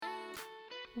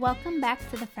Welcome back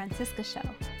to the Francisca Show,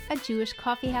 a Jewish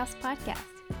coffeehouse podcast,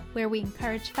 where we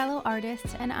encourage fellow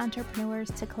artists and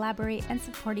entrepreneurs to collaborate and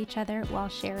support each other while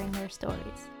sharing their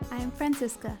stories. I am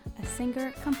Francisca, a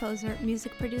singer, composer,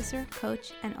 music producer,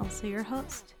 coach, and also your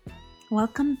host.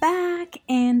 Welcome back,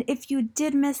 and if you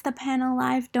did miss the panel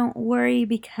live, don't worry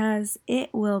because it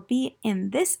will be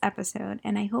in this episode,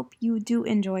 and I hope you do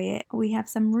enjoy it. We have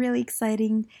some really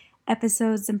exciting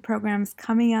episodes and programs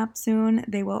coming up soon.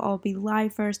 They will all be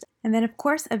live first, and then of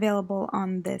course available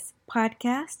on this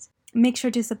podcast. Make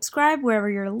sure to subscribe wherever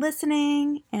you're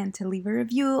listening and to leave a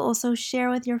review. Also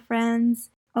share with your friends.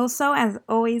 Also, as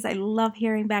always, I love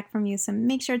hearing back from you, so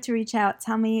make sure to reach out.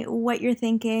 Tell me what you're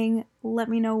thinking. Let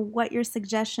me know what your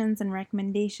suggestions and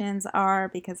recommendations are,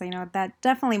 because I know that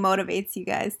definitely motivates you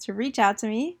guys to reach out to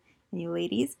me, you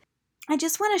ladies. I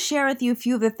just want to share with you a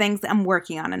few of the things that I'm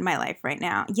working on in my life right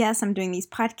now. Yes, I'm doing these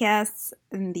podcasts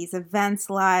and these events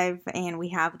live, and we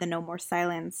have the No More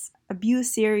Silence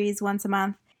Abuse series once a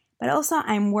month. But also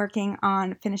I'm working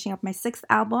on finishing up my 6th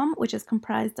album, which is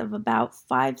comprised of about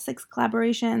 5-6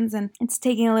 collaborations, and it's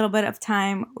taking a little bit of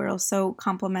time. We're also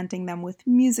complementing them with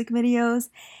music videos.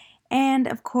 And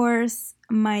of course,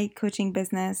 my coaching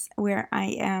business, where I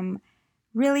am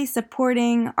really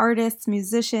supporting artists,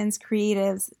 musicians,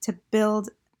 creatives to build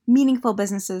meaningful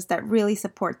businesses that really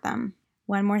support them.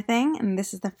 One more thing, and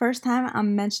this is the first time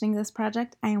I'm mentioning this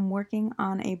project, I am working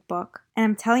on a book. And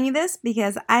I'm telling you this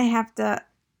because I have to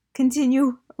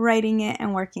continue writing it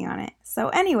and working on it. So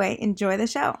anyway, enjoy the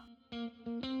show.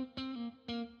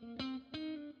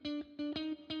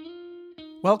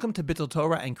 Welcome to BITUL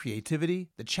Torah and Creativity,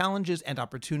 the challenges and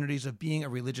opportunities of being a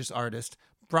religious artist,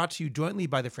 brought to you jointly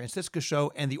by the Francisca Show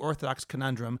and the Orthodox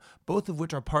Conundrum, both of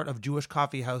which are part of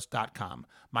JewishCoffeehouse.com.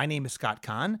 My name is Scott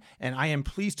Kahn, and I am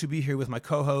pleased to be here with my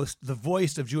co-host, the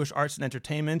voice of Jewish arts and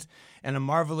entertainment, and a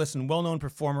marvelous and well-known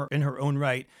performer in her own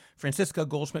right, Francisca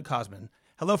Goldschmidt-Kosman.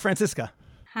 Hello, Francisca.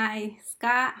 Hi,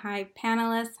 Scott. Hi,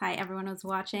 panelists. Hi, everyone who's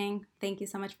watching. Thank you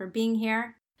so much for being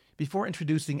here. Before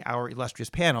introducing our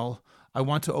illustrious panel, I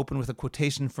want to open with a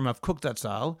quotation from Rav Kook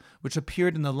Zatzal, which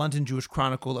appeared in the London Jewish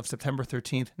Chronicle of September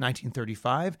 13th,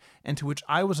 1935, and to which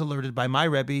I was alerted by my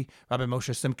Rebbe, Rabbi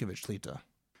Moshe Simkovich Shlita.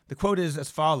 The quote is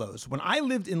as follows: "When I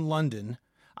lived in London,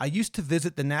 I used to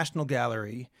visit the National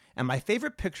Gallery, and my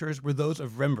favorite pictures were those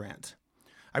of Rembrandt.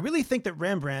 I really think that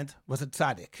Rembrandt was a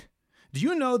tzaddik. Do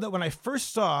you know that when I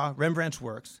first saw Rembrandt's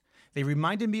works, they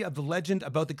reminded me of the legend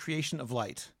about the creation of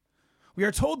light? We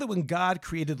are told that when God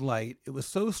created light, it was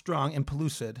so strong and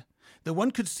pellucid that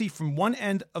one could see from one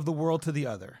end of the world to the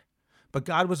other. But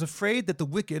God was afraid that the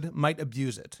wicked might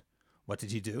abuse it. What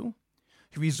did he do?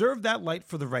 He reserved that light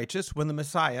for the righteous when the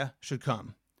Messiah should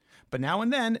come. But now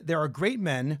and then, there are great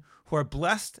men who are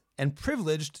blessed and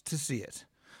privileged to see it.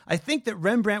 I think that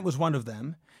Rembrandt was one of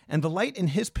them, and the light in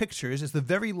his pictures is the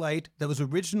very light that was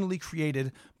originally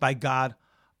created by God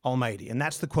Almighty." And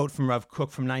that's the quote from Rav Kook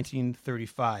from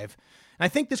 1935. And I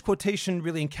think this quotation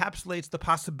really encapsulates the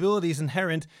possibilities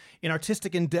inherent in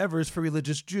artistic endeavors for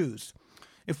religious Jews.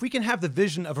 If we can have the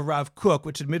vision of a Rav Kook,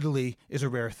 which admittedly is a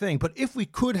rare thing, but if we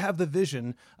could have the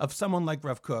vision of someone like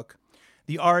Rav Kook,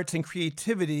 the arts and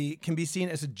creativity can be seen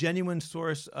as a genuine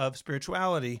source of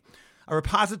spirituality, a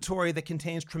repository that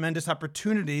contains tremendous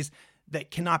opportunities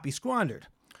that cannot be squandered.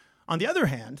 On the other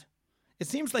hand, it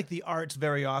seems like the arts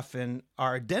very often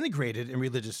are denigrated in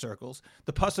religious circles.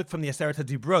 The pasuk from the Aseret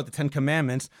HaDibrot, the Ten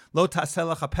Commandments, Lo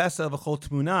ta'aseh lecha pesah v'chol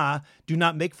tmuna, do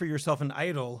not make for yourself an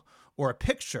idol or a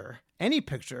picture, any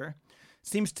picture,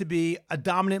 seems to be a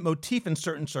dominant motif in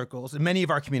certain circles, in many of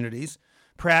our communities,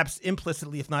 perhaps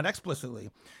implicitly, if not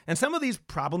explicitly. And some of these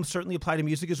problems certainly apply to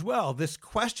music as well. This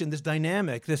question, this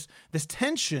dynamic, this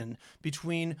tension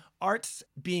between arts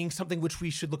being something which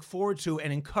we should look forward to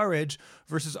and encourage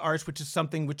versus arts which is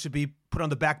something which should be put on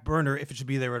the back burner if it should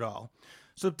be there at all.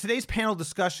 So today's panel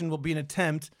discussion will be an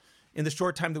attempt in the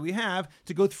short time that we have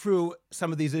to go through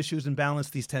some of these issues and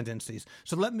balance these tendencies.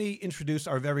 So let me introduce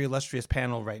our very illustrious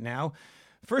panel right now.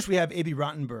 First, we have Aby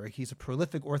Rottenberg. He's a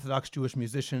prolific Orthodox Jewish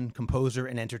musician, composer,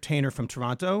 and entertainer from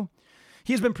Toronto.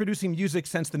 He has been producing music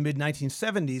since the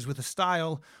mid-1970s with a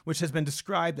style which has been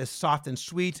described as soft and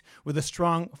sweet with a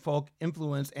strong folk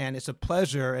influence, and it's a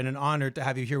pleasure and an honor to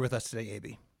have you here with us today,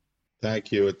 Aby.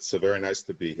 Thank you. It's very nice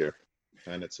to be here,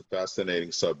 and it's a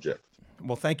fascinating subject.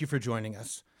 Well, thank you for joining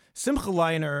us. Simcha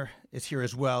Leiner is here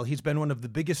as well. He's been one of the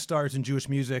biggest stars in Jewish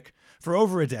music for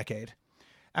over a decade.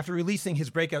 After releasing his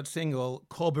breakout single,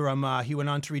 Kol B'Ramah, he went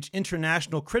on to reach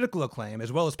international critical acclaim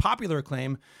as well as popular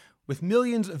acclaim with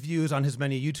millions of views on his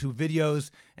many YouTube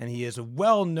videos, and he is a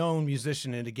well-known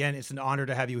musician. And again, it's an honor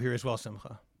to have you here as well,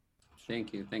 Simcha.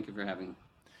 Thank you. Thank you for having me.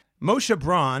 Moshe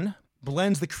Braun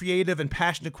blends the creative and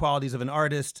passionate qualities of an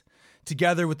artist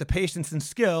together with the patience and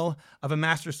skill of a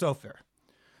master sofer.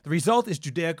 The result is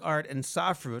Judaic art and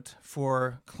safrut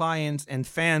for clients and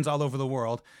fans all over the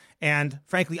world. And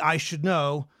frankly, I should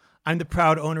know, I'm the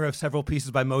proud owner of several pieces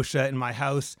by Moshe in my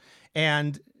house.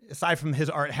 And aside from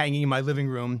his art hanging in my living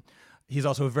room, he's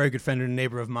also a very good friend and a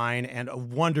neighbor of mine and a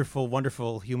wonderful,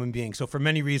 wonderful human being. So for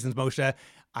many reasons, Moshe,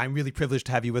 I'm really privileged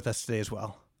to have you with us today as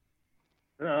well.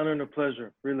 An honor and a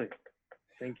pleasure, really.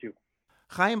 Thank you.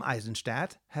 Chaim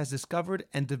Eisenstadt has discovered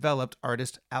and developed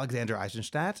artist Alexander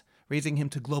Eisenstadt, raising him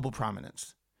to global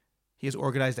prominence. He has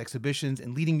organized exhibitions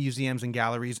in leading museums and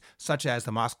galleries such as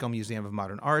the Moscow Museum of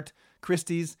Modern Art,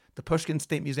 Christie's, the Pushkin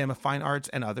State Museum of Fine Arts,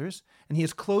 and others, and he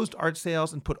has closed art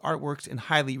sales and put artworks in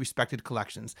highly respected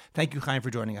collections. Thank you, Chaim,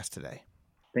 for joining us today.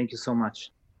 Thank you so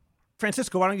much.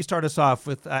 Francisco, why don't you start us off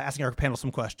with asking our panel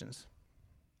some questions?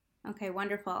 Okay,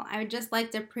 wonderful. I would just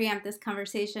like to preempt this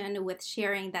conversation with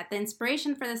sharing that the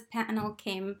inspiration for this panel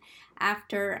came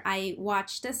after I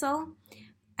watched BITUL.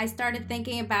 I started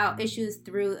thinking about issues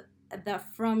through the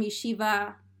from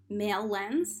yeshiva male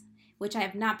lens, which I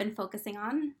have not been focusing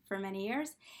on for many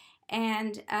years.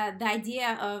 And the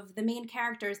idea of the main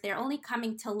characters, they're only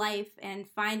coming to life and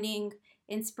finding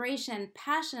inspiration,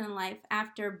 passion in life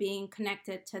after being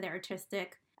connected to their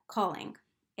artistic calling.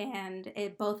 And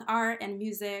both art and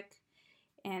music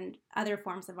and other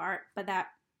forms of art, but that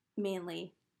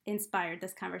mainly inspired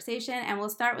this conversation. And we'll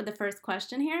start with the first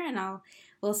question here, and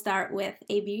we'll start with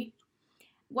AB.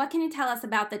 What can you tell us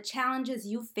about the challenges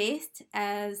you faced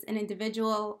as an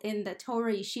individual in the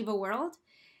Torah yeshiva world,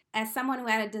 as someone who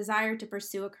had a desire to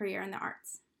pursue a career in the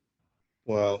arts?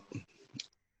 Well,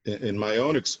 in my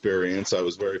own experience, I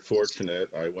was very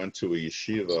fortunate. I went to a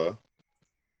yeshiva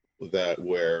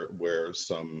where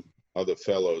some other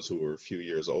fellows who were a few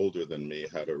years older than me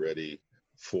had already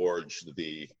forged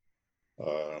a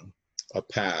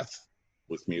path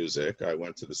with music. I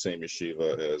went to the same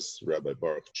yeshiva as Rabbi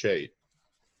Baruch Chait,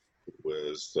 who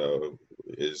is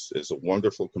a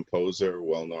wonderful composer,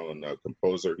 well-known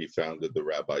composer. He founded the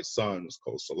Rabbi Sons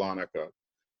called Salonika,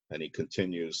 and he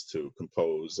continues to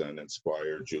compose and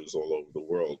inspire Jews all over the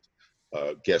world.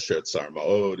 Gesher Tzar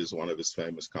Ma'od is one of his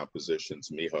famous compositions,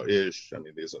 Miha Ish. I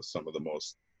mean, these are some of the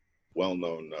most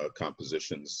well-known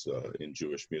compositions in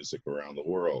Jewish music around the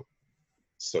world.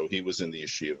 So he was in the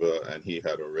yeshiva, and he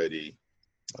had already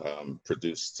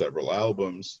produced several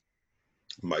albums.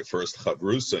 My first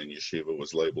chavrusa in yeshiva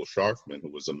was Label Sharfman,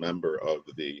 who was a member of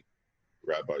the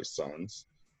Rabbi Sons.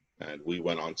 And we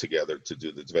went on together to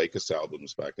do the Dveikus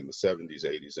albums back in the 70s,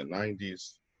 80s, and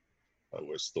 90s.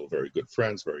 We're still very good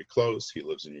friends, very close. He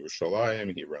lives in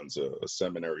Yerushalayim. He runs a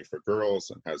seminary for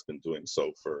girls and has been doing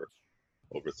so for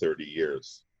over 30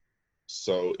 years.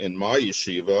 So in my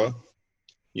yeshiva,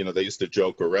 you know, they used to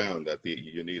joke around that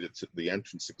the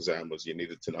entrance exam was you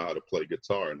needed to know how to play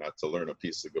guitar, not to learn a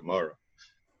piece of Gemara.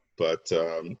 But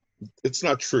it's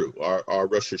not true. Our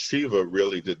Rosh Yeshiva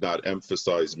really did not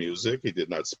emphasize music. He did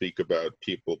not speak about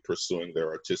people pursuing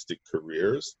their artistic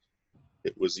careers.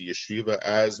 It was a yeshiva,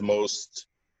 as most,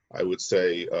 I would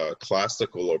say,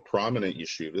 classical or prominent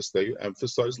yeshivas, they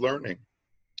emphasize learning.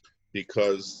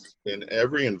 Because in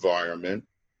every environment,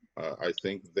 I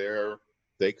think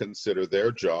they consider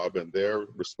their job and their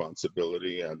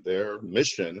responsibility and their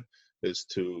mission is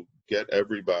to get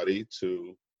everybody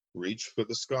to reach for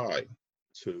the sky,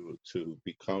 to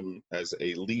become as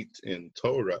elite in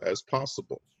Torah as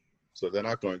possible. So they're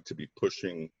not going to be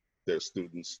pushing their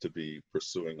students to be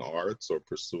pursuing arts or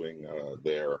pursuing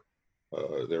their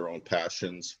own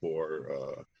passions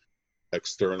for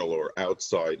external or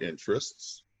outside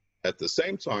interests. At the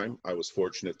same time, I was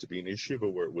fortunate to be in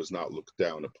yeshiva where it was not looked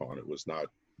down upon. It was not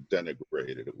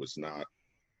denigrated. It was not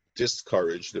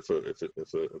discouraged if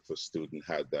a student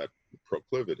had that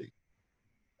proclivity.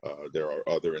 There are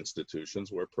other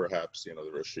institutions where perhaps, you know,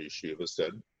 the Rosh Yeshiva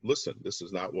said, listen, this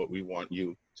is not what we want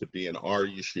you to be in our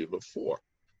yeshiva for.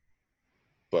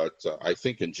 But I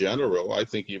think in general, I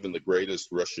think even the greatest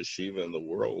Rosh Yeshiva in the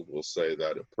world will say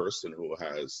that a person who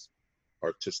has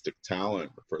artistic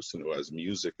talent, a person who has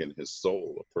music in his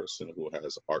soul, a person who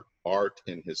has art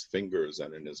in his fingers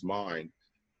and in his mind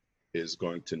is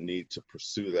going to need to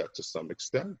pursue that to some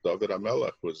extent. David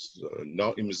HaMelech was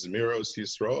No'im Zmiros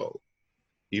Yisrael.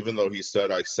 Even though he said,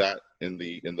 I sat in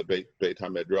the Beit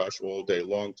HaMedrash all day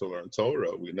long to learn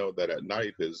Torah, we know that at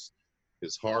night his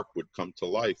harp would come to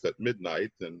life at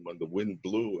midnight, and when the wind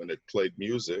blew and it played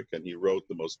music, and he wrote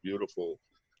the most beautiful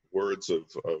words of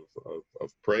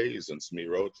praise and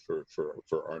smirot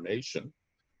for our nation.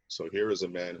 So here is a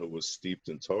man who was steeped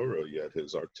in Torah, yet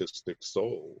his artistic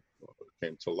soul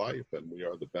came to life, and we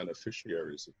are the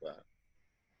beneficiaries of that.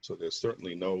 So there's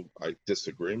certainly no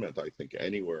disagreement, I think,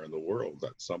 anywhere in the world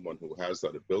that someone who has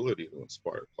that ability to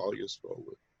inspire Klal Yisrael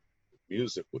with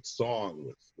music, with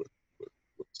song, with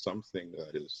something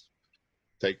that is,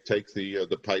 take the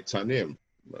Paitanim,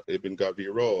 Ibn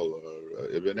Gavirol, or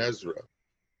Ibn Ezra,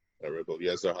 Rebbe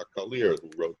Eliezer HaKalir, who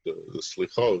wrote the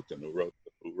Slichot and who wrote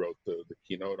the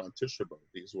keynote on Tisha B'Av.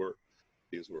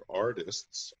 These were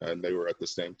artists, and they were at the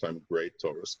same time great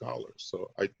Torah scholars. So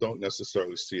I don't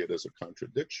necessarily see it as a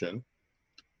contradiction,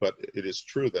 but it is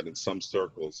true that in some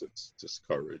circles it's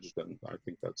discouraged, and I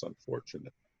think that's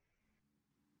unfortunate.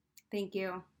 Thank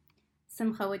you.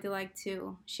 Simcha, would you like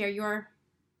to share your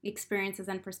experiences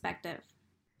and perspective?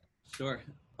 Sure.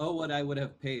 Oh, what I would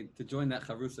have paid to join that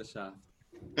Charusa shaft.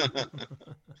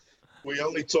 We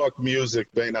only talk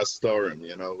music, Bein Hastorim,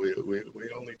 you know. We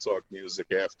only talk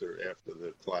music after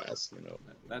the class, you know.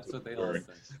 That's what they all say.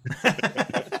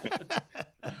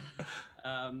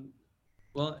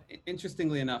 Well,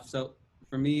 interestingly enough, so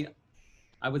for me,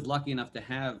 I was lucky enough to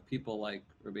have people like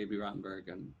Rabbi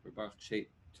Rottenberg and Baruch Shait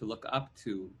to look up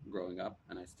to growing up,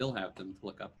 and I still have them to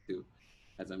look up to,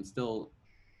 as I'm still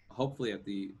hopefully at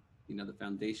the the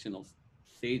foundational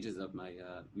stages of my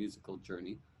musical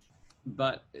journey.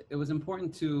 But it was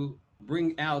important to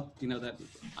bring out, that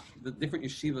the different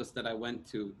yeshivas that I went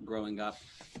to growing up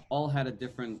all had a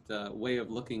different way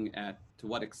of looking at to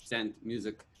what extent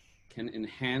music can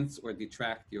enhance or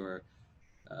detract your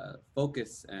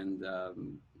focus and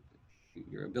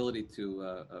your ability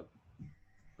to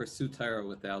pursue Torah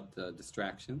without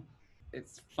distraction.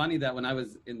 It's funny that when I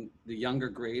was in the younger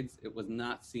grades, it was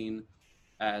not seen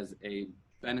as a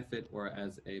benefit or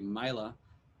as a mila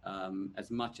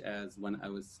as much as when I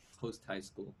was post high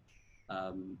school.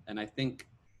 And I think,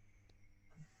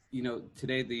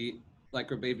 today like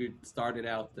Rabbi started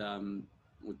out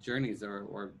with journeys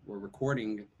or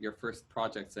recording your first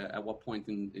projects. At what point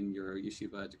in your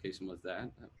yeshiva education was that?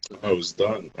 I was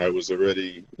done. I was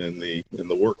already in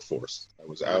the workforce. I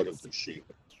was out of yeshiva.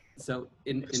 So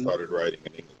I started writing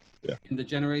in English. Yeah. In the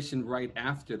generation right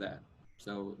after that,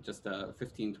 so just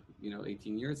 15,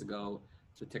 18 years ago,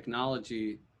 the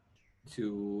technology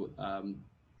to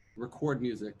record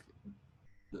music,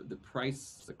 the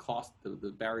price, the cost,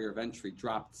 the barrier of entry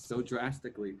dropped so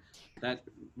drastically that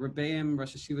Rebbeim,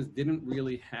 Rosh Hashivas didn't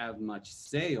really have much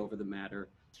say over the matter.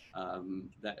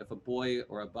 That if a boy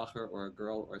or a bacher or a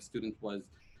girl or a student was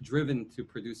driven to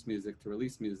produce music, to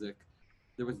release music,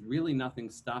 there was really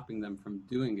nothing stopping them from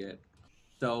doing it.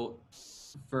 So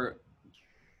for,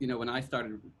 when I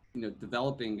started,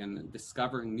 developing and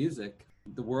discovering music,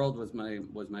 the world was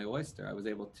my oyster. I was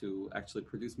able to actually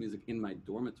produce music in my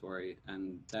dormitory,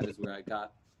 and that is where I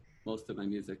got most of my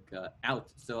music out.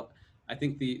 So I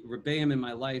think the Rebbeim in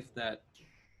my life that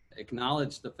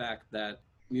acknowledged the fact that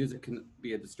music can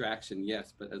be a distraction,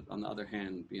 yes, but on the other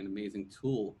hand, be an amazing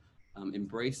tool,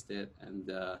 embraced it,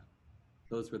 and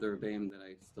those were the Rebbeim that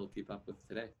I still keep up with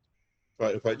today.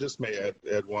 If I just may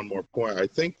add one more point, I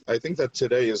think that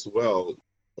today as well,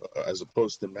 as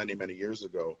opposed to many, many years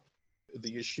ago,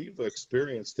 the yeshiva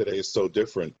experience today is so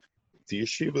different. The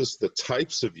yeshivas, the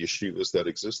types of yeshivas that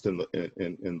exist in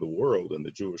the world, in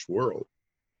the Jewish world,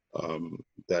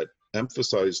 that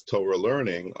emphasize Torah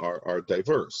learning are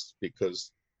diverse,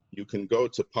 because you can go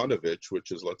to Panovich,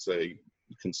 which is, let's say,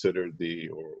 considered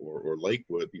or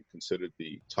Lakewood, considered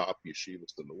the top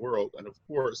yeshivas in the world, and of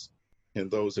course, in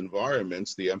those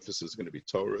environments, the emphasis is going to be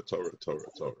Torah, Torah,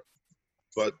 Torah, Torah.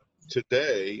 But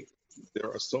today, there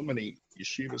are so many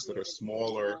yeshivas that are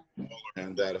smaller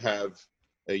and that have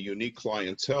a unique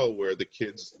clientele where they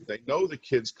know the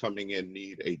kids coming in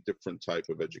need a different type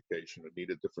of education or need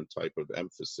a different type of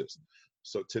emphasis.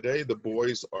 So today, the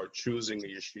boys are choosing a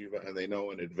yeshiva, and they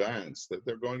know in advance that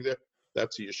they're going there.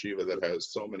 That's a yeshiva that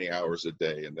has so many hours a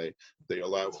day, and they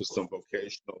allow for some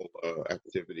vocational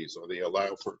activities, or they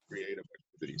allow for creative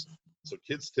activities. So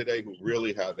kids today who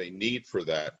really have a need for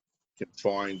that can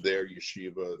find their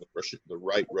yeshiva, the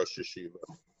right Rosh Yeshiva,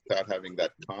 without having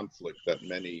that conflict that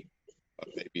many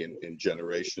maybe in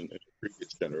the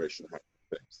previous generation have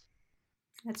faced.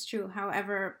 That's true.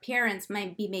 However, parents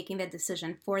might be making the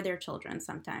decision for their children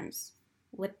sometimes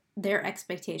with their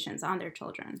expectations on their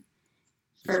children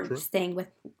for staying with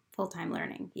full-time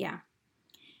learning. Yeah.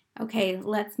 Okay,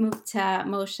 let's move to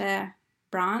Moshe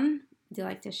Braun. Would you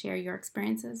like to share your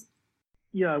experiences?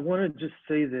 Yeah, I want to just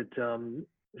say that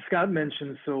Scott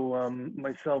mentioned,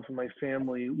 myself and my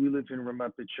family, we live in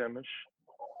Ramat Beit Shemesh.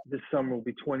 This summer will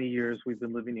be 20 years we've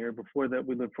been living here. Before that,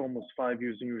 we lived for almost 5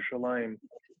 years in Yerushalayim.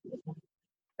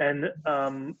 And,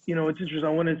 it's interesting. I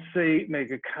want to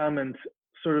make a comment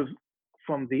sort of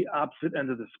from the opposite end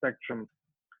of the spectrum.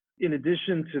 In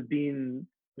addition to being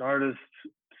an artist,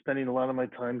 spending a lot of my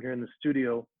time here in the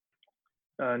studio,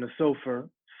 in a sofa,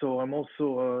 so I'm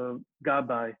also a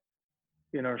gabbai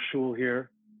in our shul here,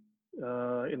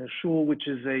 in a shul which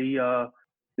is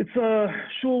it's a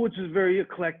shul which is very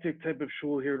eclectic type of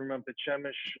shul here in Ramat Beit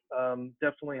Shemesh.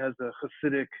 Definitely has a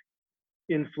Hasidic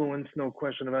influence, no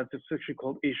question about it. It's actually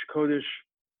called Eish Kodesh.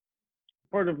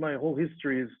 Part of my whole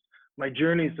history is my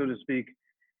journey, so to speak,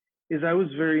 is I was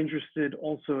very interested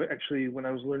also actually when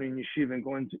I was learning yeshiva and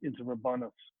going into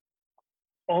Rabbanut.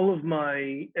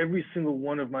 Every single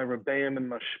one of my Rebbeim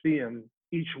and Mashpiyim,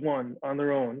 each one on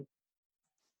their own,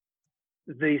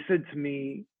 they said to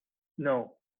me,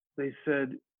 no, they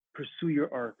said, pursue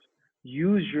your art,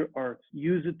 use your art,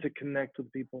 use it to connect with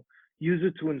people, use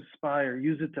it to inspire,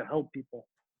 use it to help people.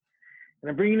 And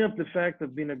I'm bringing up the fact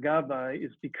of being a gabbai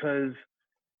is because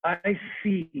I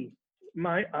see,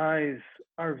 my eyes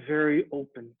are very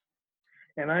open,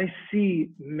 and I see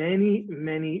many,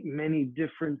 many, many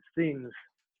different things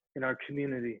in our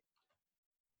community.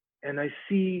 And I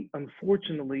see,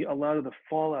 unfortunately, a lot of the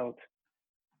fallout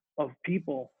of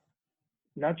people,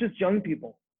 not just young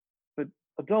people, but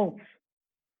adults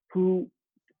who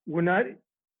were not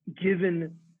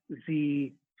given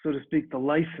the, so to speak, the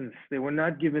license. They were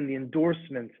not given the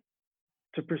endorsement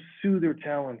to pursue their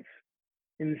talents.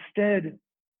 Instead,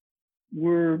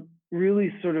 were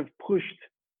really sort of pushed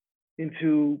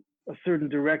into a certain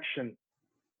direction,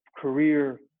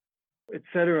 career,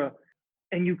 etc.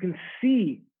 And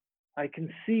I can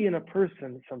see in a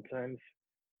person sometimes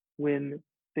when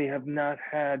they have not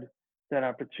had that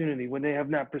opportunity, when they have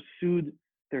not pursued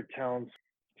their talents.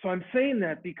 So I'm saying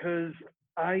that because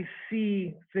I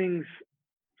see things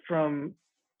from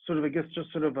sort of, I guess,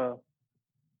 just sort of a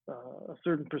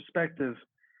certain perspective.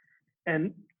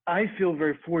 And I feel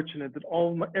very fortunate that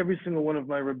every single one of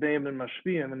my Rebbeim and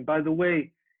Mashpiyim, and by the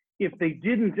way, if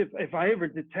I ever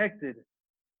detected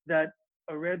that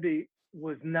a Rebbe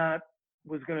was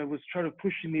trying to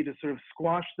push me to sort of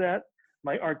squash that,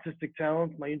 my artistic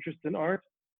talent, my interest in art,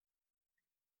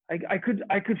 I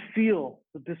could feel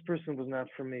that this person was not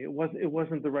for me. It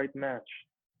wasn't the right match.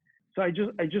 So I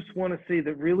just want to say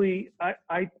that really,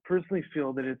 I personally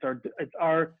feel that it's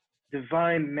our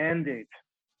divine mandate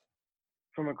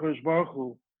from HaKadosh Baruch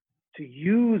Hu to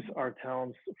use our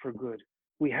talents for good.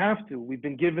 We have to. We've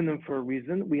been given them for a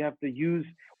reason. We have to use.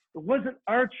 It wasn't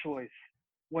our choice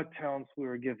what talents we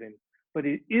were given, but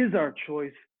it is our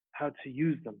choice how to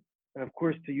use them. And of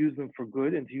course, to use them for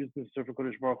good and to use them to serve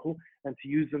HaKadosh Baruch Hu and to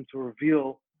use them to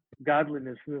reveal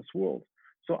godliness in this world.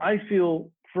 So I feel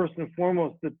first and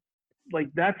foremost that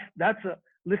that's a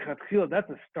lichatchila, that's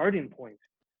a starting point,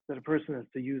 that a person has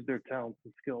to use their talents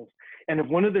and skills. And if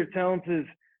one of their talents is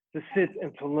to sit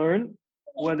and to learn,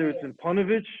 whether it's in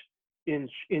Ponovich, in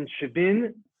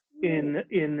Shabin, in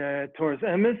Torah's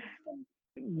Emes,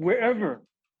 wherever,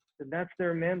 then that's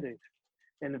their mandate.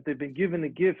 And if they've been given a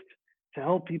gift to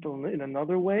help people in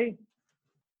another way,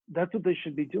 that's what they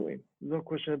should be doing. No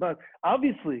question about it.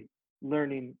 Obviously,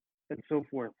 learning and so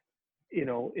forth, in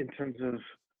terms of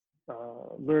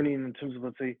learning, in terms of,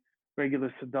 let's say,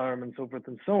 regular Siddharam and so forth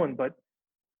and so on. But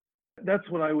that's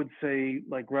what I would say,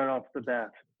 like right off the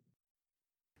bat.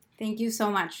 Thank you so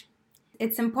much.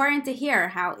 It's important to hear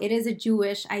how it is a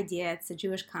Jewish idea. It's a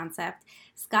Jewish concept.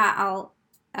 Scott, I'll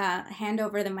hand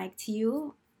over the mic to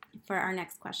you for our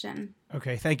next question.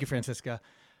 Okay, thank you, Franziska.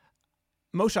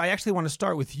 Moshe, I actually want to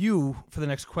start with you for the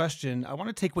next question. I want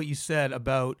to take what you said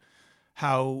about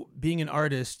how being an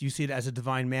artist, you see it as a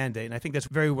divine mandate, and I think that's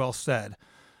very well said.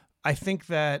 I think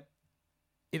that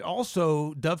it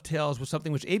also dovetails with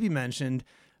something which Abi mentioned.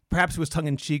 Perhaps it was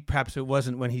tongue-in-cheek, perhaps it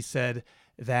wasn't, when he said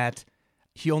that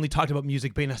he only talked about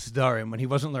music bein hasidarim when he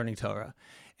wasn't learning Torah.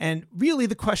 And really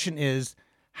the question is,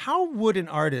 how would an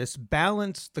artist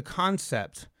balance the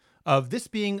concept of this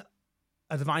being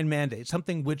a divine mandate,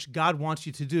 something which God wants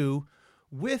you to do,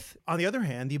 with, on the other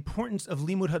hand, the importance of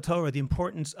limud haTorah, the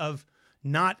importance of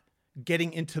not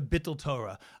getting into BITUL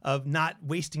Torah, of not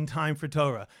wasting time for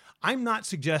Torah. I'm not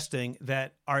suggesting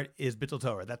that art is BITUL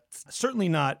Torah. That's certainly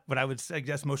not what I would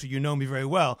suggest. Moshe, you know me very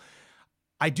well.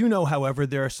 I do know, however,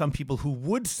 there are some people who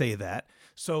would say that.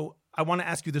 So I want to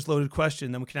ask you this loaded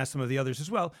question, then we can ask some of the others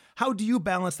as well. How do you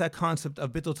balance that concept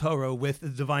of BITUL Torah with the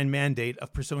divine mandate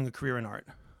of pursuing a career in art?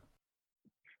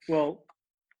 Well,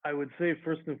 I would say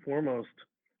first and foremost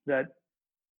that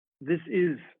this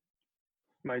is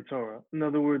my Torah. In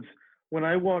other words, when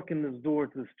I walk in this door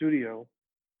to the studio,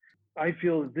 I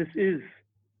feel that this is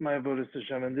my avodas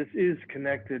Hashem, and this is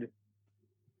connected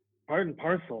part and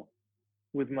parcel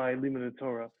with my limited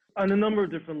Torah on a number of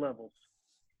different levels.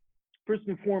 First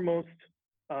and foremost,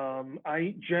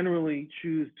 I generally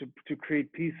choose to create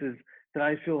pieces that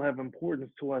I feel have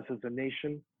importance to us as a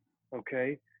nation,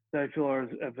 okay? That I feel are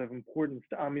of importance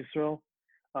to Am Yisrael,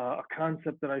 a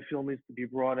concept that I feel needs to be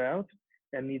brought out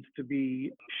and needs to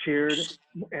be shared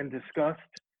and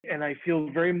discussed. And I feel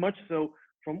very much so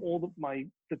from all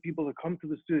the people that come to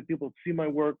the studio, people that see my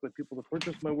work, the people that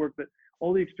purchase my work, that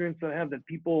all the experience that I have, that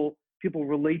people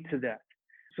relate to that.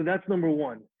 So that's number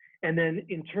one. And then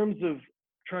in terms of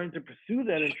trying to pursue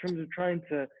that, in terms of trying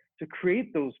to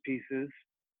create those pieces,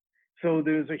 so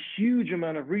there's a huge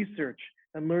amount of research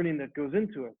and learning that goes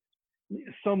into it.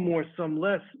 Some more, some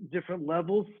less, different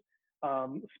levels,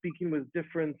 speaking with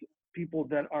different people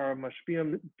that are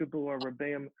mashpiyim, people who are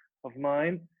rebbeim of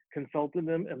mine, consulting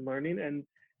them and learning. And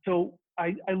so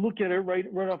I look at it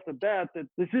right off the bat that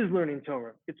this is learning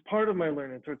Torah. It's part of my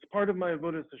learning Torah. It's part of my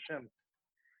avodas Hashem.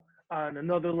 On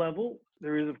another level,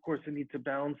 there is, of course, a need to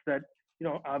balance that.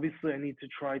 Obviously, I need to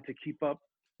try to keep up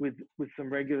with some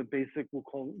regular basic,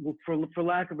 for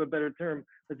lack of a better term,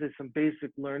 let's say some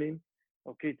basic learning,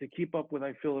 okay, to keep up with,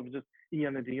 I feel, of just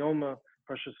Iyana Diyoma,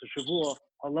 Parshas Shavua,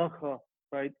 Halacha,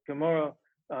 right, Gemara,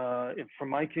 if for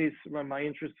my case, my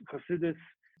interest, Chassidus,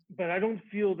 but I don't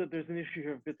feel that there's an issue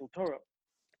here of BITUL Torah.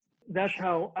 That's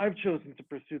how I've chosen to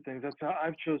pursue things. That's how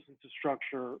I've chosen to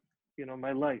structure,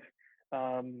 my life.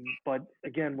 But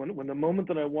again, when the moment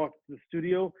that I walk to the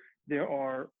studio, there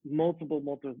are multiple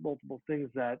things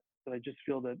that I just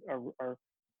feel that are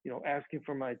asking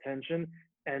for my attention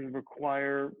and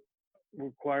require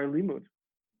limud,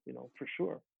 for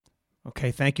sure.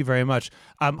 Okay, thank you very much.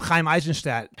 Chaim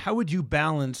Eisenstadt, how would you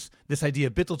balance this idea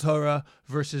of BITUL Torah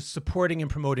versus supporting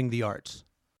and promoting the arts?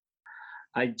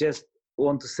 I just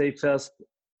want to say first,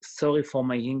 sorry for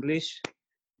my English,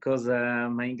 because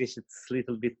my English is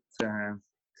little bit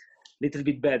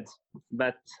bad.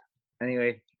 But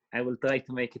anyway, I will try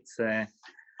to make it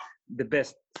the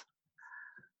best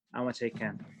how much I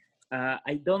can.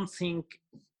 I don't think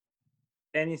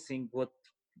anything what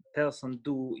person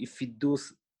do if he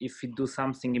do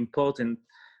something important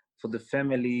for the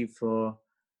family, for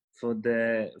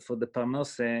the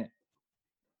parnose,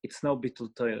 it's no BITUL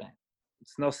Torah.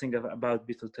 It's nothing about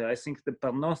BITUL Torah. I think the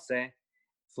parnose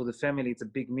for the family, it's a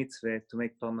big mitzvah to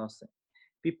make parnose.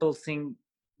 People think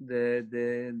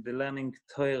the learning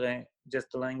Torah,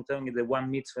 just learning Torah is the one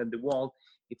mitzvah in the world.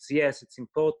 It's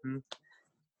important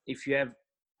if you have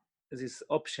this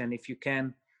option, if you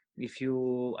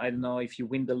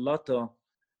win the lotto,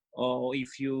 or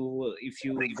if you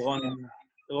born in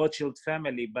Rothschild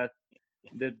family. But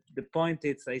the point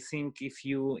is, I think if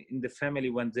you in the family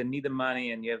when they need the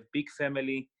money and you have big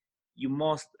family, you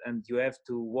must and you have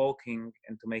to working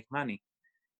and to make money.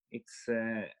 It's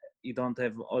you don't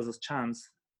have other chance,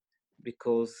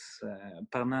 because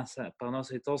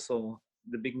parnasa is also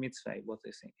the big mitzvah. What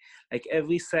I think, like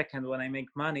every second when I make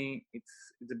money,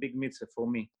 it's a big mitzvah for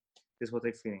me. That's what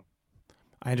I'm feeling.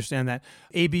 I understand that.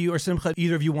 AB or Simcha,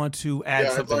 either of you want to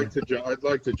add something? I'd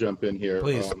like to jump in here.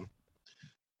 Please.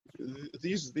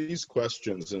 These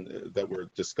questions that we're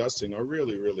discussing are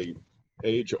really, really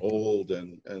age old,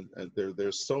 and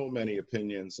there's so many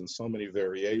opinions and so many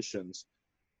variations.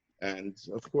 And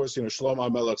of course,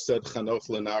 Shlomo Melech said, "Chanoch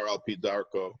lenar al pi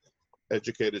darko,"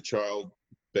 educate a child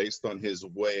based on his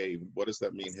way. What does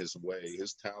that mean? His way,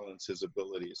 his talents, his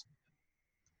abilities.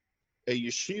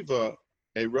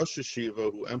 A Rosh Yeshiva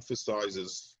who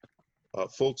emphasizes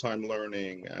full-time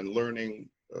learning and learning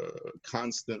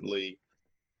constantly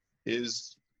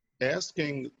is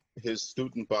asking his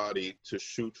student body to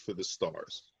shoot for the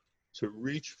stars, to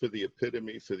reach for the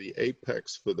epitome, for the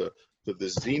apex, for the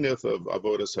zenith of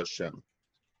avodas Hashem.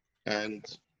 And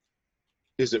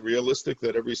is it realistic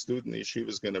that every student in yeshiva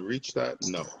is going to reach that?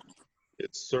 No,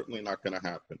 it's certainly not going to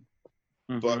happen.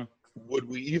 Mm-hmm. But would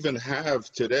we even have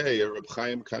today a Reb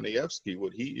Chaim Kanievsky?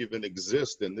 Would he even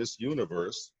exist in this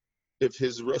universe if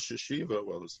his Rosh Yeshiva,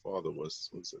 well, his father was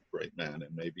a great man,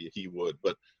 and maybe he would,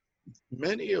 but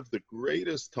many of the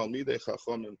greatest Talmidei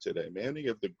Chachamim today, many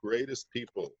of the greatest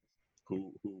people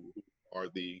who are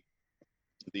the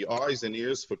eyes and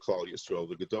ears for Klal Yisrael,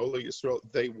 the Gedolei Yisrael,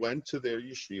 they went to their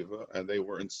yeshiva and they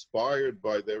were inspired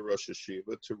by their Rosh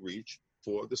Yeshiva to reach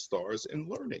for the stars in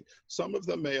learning. Some of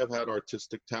them may have had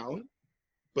artistic talent,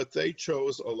 but they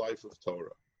chose a life of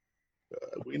Torah.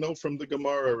 We know from the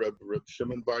Gemara, Reb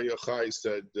Shimon Bar Yochai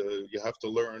said, you have to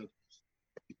learn,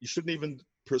 you shouldn't even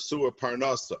pursue a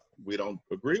parnasa. We don't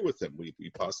agree with him. We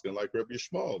paskin like Rabbi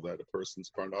Yishmael that a person's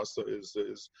parnasa is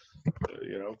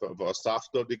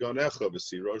v'asafto digonecha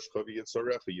v'siroshcha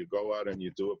v'yitzarecha. You go out and you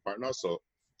do a parnasa.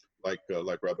 like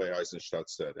Rabbi Eisenstadt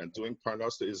said. And doing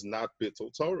parnasa is not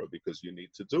BITUL Torah because you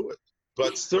need to do it.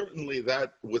 But certainly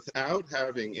that without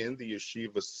having in the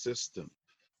yeshiva system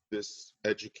this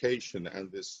education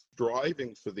and this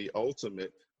striving for the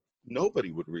ultimate,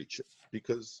 nobody would reach it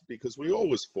because we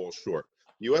always fall short.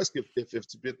 You ask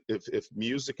if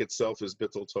music itself is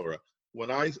BITUL Torah.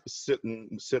 When I sit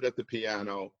at the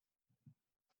piano,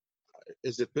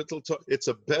 is it BITUL Torah? It's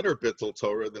a better BITUL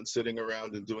Torah than sitting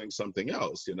around and doing something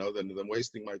else, than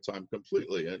wasting my time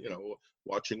completely,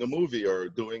 watching a movie or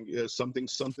doing something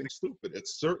stupid. It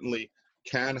certainly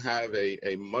can have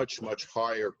a much, much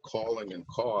higher calling and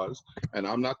cause. And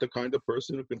I'm not the kind of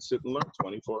person who can sit and learn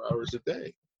 24 hours a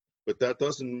day. But that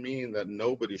doesn't mean that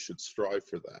nobody should strive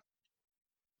for that.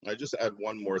 I just add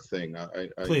one more thing. I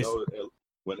know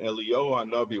when Eliyahu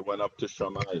Hanavi went up to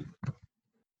Shammai,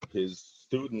 his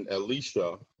student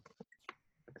Elisha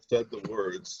said the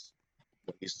words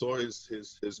when he saw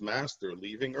his master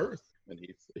leaving Earth, and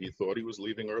he thought he was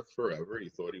leaving Earth forever. He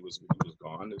thought he was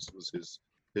gone. This was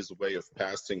his way of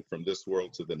passing from this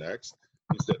world to the next.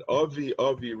 He said, "Avi,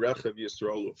 Avi, Rechav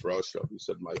Yisrael Ufrasha." He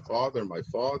said, my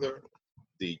father,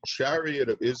 the chariot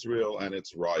of Israel and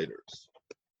its riders.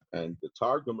 And the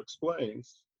Targum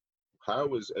explains,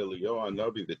 how is Eliyahu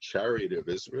Hanavi the chariot of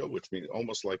Israel, which means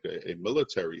almost like a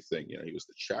military thing. He was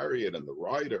the chariot and the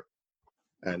rider.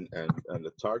 And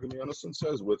the Targum Yonason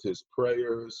says, with his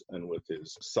prayers and with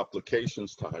his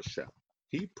supplications to Hashem,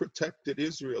 he protected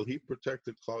Israel. He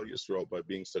protected Klal Yisrael by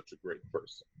being such a great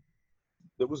person.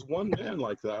 There was one man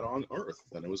like that on earth,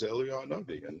 and it was Eliyahu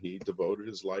Hanavi, and he devoted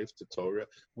his life to Torah.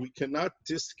 We cannot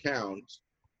discount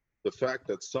the fact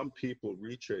that some people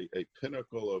reach a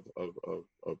pinnacle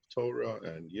of Torah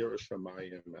and Yirah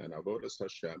Shamayim and Avodas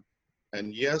Hashem.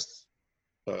 And yes,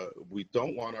 we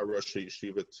don't want our Rosh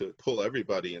Yeshiva to pull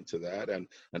everybody into that and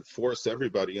force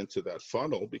everybody into that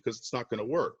funnel, because it's not going to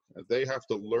work. And they have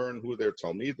to learn who their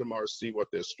Talmidim are, see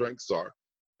what their strengths are,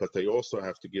 but they also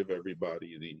have to give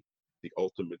everybody the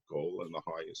ultimate goal and the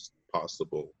highest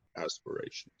possible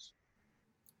aspirations.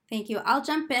 Thank you. I'll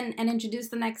jump in and introduce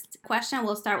the next question.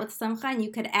 We'll start with Simcha, and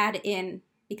you could add in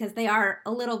because they are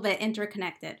a little bit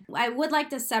interconnected. I would like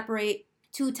to separate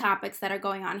two topics that are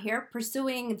going on here: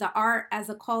 pursuing the art as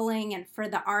a calling and for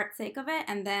the art's sake of it,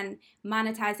 and then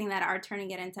monetizing that art,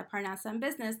 turning it into parnasa and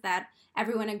business that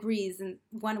everyone agrees in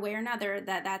one way or another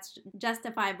that's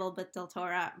justifiable BITUL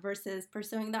Torah, versus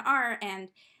pursuing the art and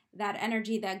that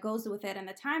energy that goes with it and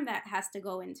the time that has to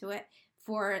go into it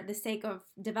for the sake of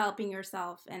developing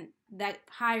yourself and that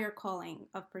higher calling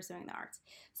of pursuing the arts.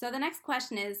 So the next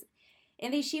question is,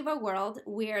 in the yeshiva world,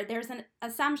 where there's an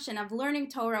assumption of learning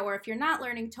Torah, or if you're not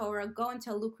learning Torah, go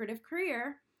into a lucrative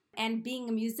career, and being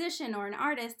a musician or an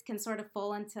artist can sort of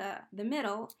fall into the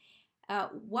middle.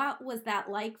 What was that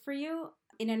like for you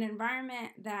in an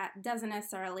environment that doesn't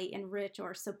necessarily enrich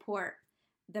or support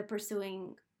the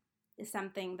pursuing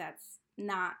something that's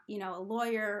not, a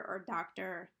lawyer or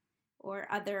doctor or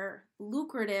other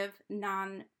lucrative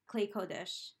non-Klei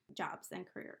Kodesh jobs and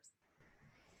careers?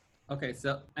 Okay,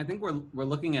 so I think we're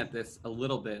looking at this a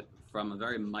little bit from a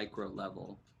very micro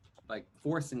level, like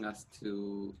forcing us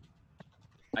to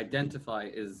identify,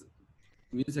 is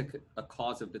music a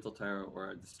cause of BITUL Torah or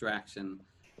a distraction,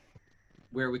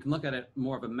 where we can look at it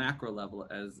more of a macro level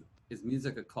as, is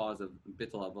music a cause of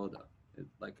BITUL Avoda?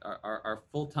 Like our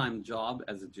full-time job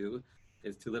as a Jew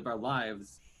is to live our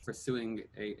lives pursuing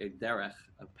a derech,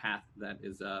 a path that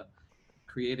is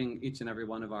creating each and every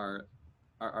one of our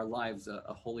lives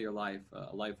a holier life,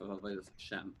 a life of Avodas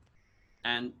Hashem.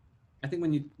 And I think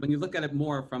when you look at it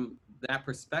more from that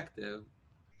perspective,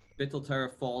 BITUL Torah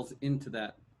falls into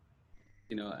that,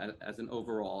 as an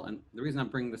overall. And the reason I'm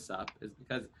bringing this up is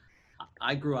because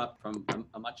I grew up from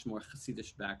a much more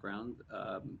Hasidic background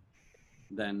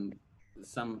than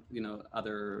some,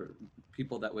 other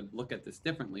people that would look at this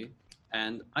differently.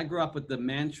 And I grew up with the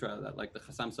mantra that, like the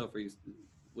Chassam Sofer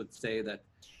would say, that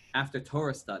after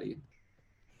Torah study,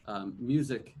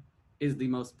 music is the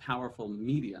most powerful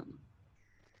medium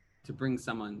to bring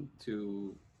someone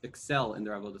to excel in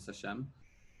their Avodas Hashem.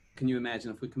 Can you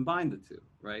imagine if we combine the two,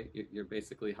 right? You're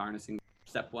basically harnessing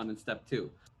step one and step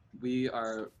two. We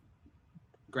are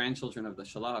grandchildren of the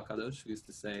Shalach HaKadosh, who used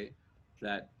to say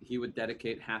that he would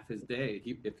dedicate half his day,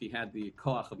 if he had the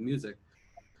koach of music,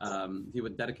 he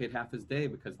would dedicate half his day,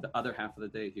 because the other half of the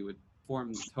day he would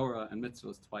form Torah and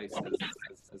mitzvahs twice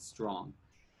as strong.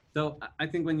 So I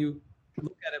think when you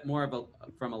look at it more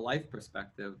from a life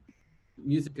perspective,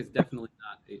 music is definitely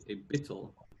not a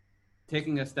BITUL.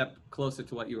 Taking a step closer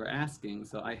to what you were asking,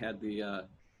 so I had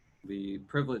the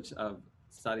privilege of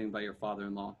studying by your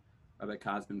father-in-law, Rabbi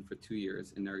Kazman, for 2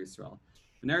 years in Ner Yisrael.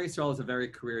 B'nai Yisrael is a very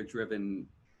career-driven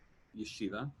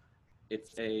yeshiva.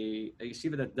 It's a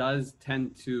yeshiva that does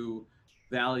tend to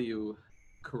value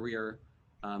career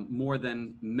more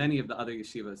than many of the other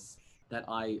yeshivas that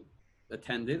I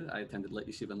attended. I attended Lit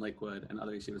Yeshiva in Lakewood and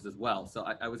other yeshivas as well. So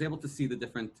I was able to see the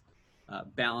different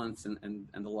balance and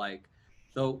the like.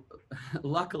 So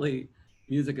luckily,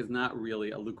 music is not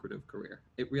really a lucrative career.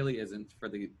 It really isn't for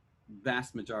the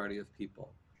vast majority of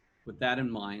people. With that in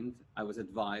mind, I was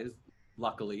advised,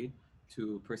 luckily,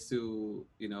 to pursue,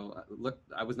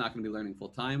 I was not going to be learning full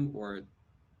time or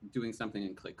doing something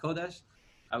in Klei Kodesh.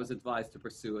 I was advised to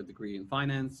pursue a degree in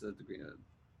finance, a degree in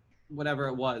whatever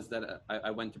it was that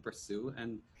I went to pursue.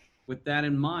 And with that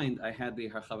in mind, I had the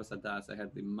Harchavas Hadas, I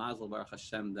had the Mazel Baruch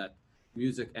Hashem that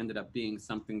music ended up being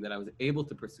something that I was able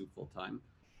to pursue full time.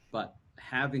 But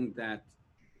having that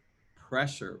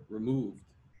pressure removed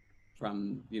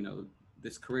from,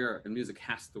 this career and music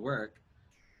has to work,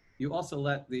 you also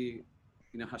let the,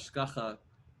 hashgacha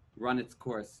run its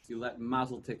course. You let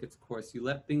mazel take its course. You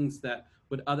let things that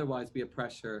would otherwise be a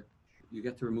pressure, you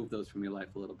get to remove those from your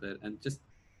life a little bit. And just,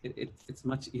 it's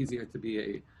much easier to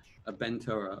be a ben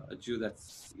Torah, a Jew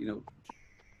that's,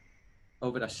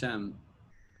 Oved Hashem,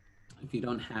 if you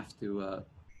don't have to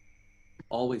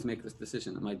always make this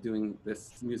decision. Am I doing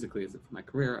this musically? Is it for my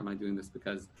career? Am I doing this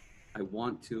because I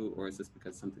want to, or is this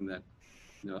because something that,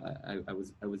 I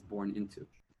was born into?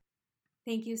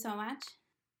 Thank you so much.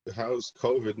 How's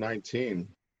COVID-19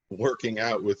 working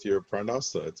out with your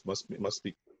parnasa? It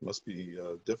must be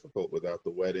difficult without the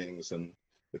weddings and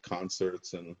the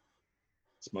concerts, and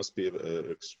it must be an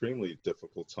extremely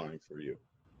difficult time for you.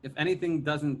 If anything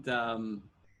doesn't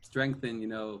strengthen,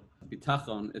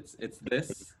 bitachon, it's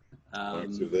this,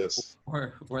 To this,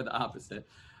 or the opposite.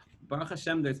 Baruch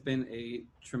Hashem, there's been a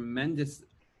tremendous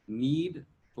need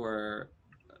for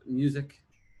music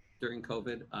during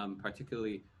COVID,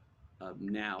 particularly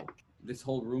now. This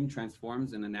whole room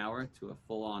transforms in an hour to a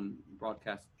full-on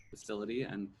broadcast facility,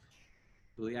 and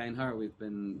we've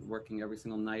been working every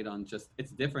single night on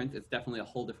it's different. It's definitely a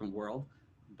whole different world,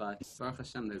 but Baruch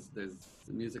Hashem,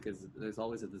 there's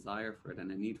always a desire for it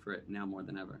and a need for it now more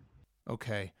than ever.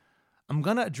 Okay. I'm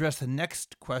going to address the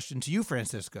next question to you,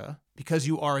 Francisca. Because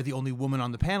you are the only woman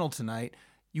on the panel tonight,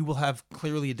 you will have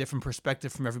clearly a different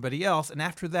perspective from everybody else. And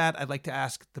after that, I'd like to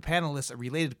ask the panelists a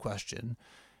related question.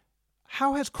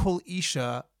 How has Kol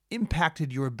Isha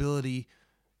impacted your ability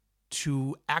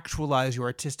to actualize your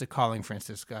artistic calling,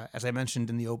 Francisca? As I mentioned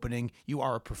in the opening, you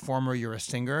are a performer, you're a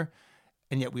singer.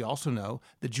 And yet we also know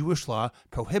the Jewish law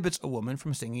prohibits a woman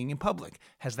from singing in public.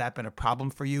 Has that been a problem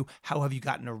for you? How have you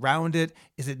gotten around it?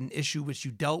 Is it an issue which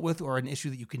you dealt with or an issue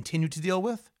that you continue to deal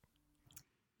with?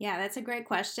 Yeah, that's a great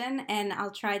question, and I'll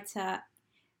try to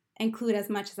include as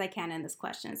much as I can in this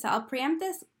question. So I'll preempt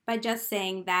this by just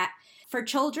saying that for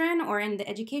children or in the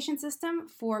education system,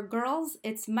 for girls,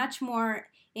 it's much more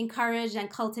encouraged and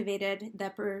cultivated, the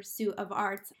pursuit of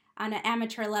arts. On an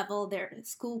amateur level, there are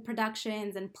school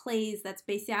productions and plays, that's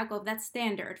Beis Yaakov, that's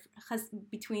standard.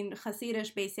 Between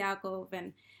Hasidish, Beis Yaakov,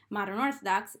 and modern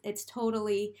Orthodox, it's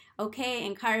totally okay,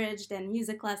 encouraged, and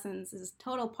music lessons is a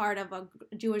total part of a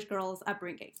Jewish girl's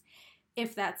upbringing,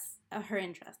 if that's her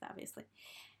interest, obviously.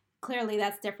 Clearly,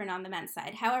 that's different on the men's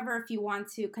side. However, if you want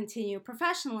to continue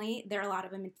professionally, there are a lot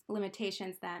of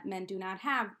limitations that men do not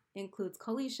have, includes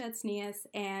Kol Isha, tznius,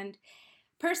 and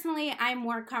personally, I'm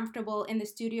more comfortable in the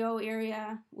studio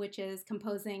area, which is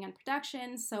composing and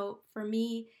production. So for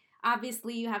me,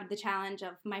 obviously, you have the challenge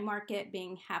of my market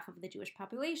being half of the Jewish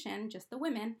population, just the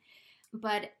women.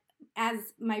 But as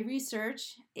my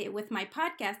research with my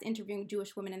podcast, interviewing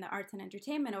Jewish women in the arts and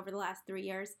entertainment over the last 3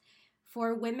 years,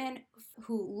 for women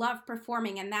who love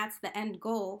performing, and that's the end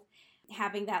goal,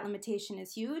 having that limitation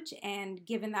is huge. And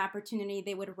given the opportunity,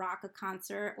 they would rock a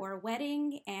concert or a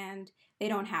wedding, and they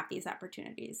don't have these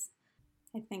opportunities.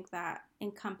 I think that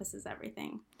encompasses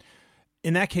everything.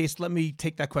 In that case, let me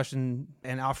take that question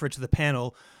and offer it to the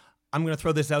panel. I'm going to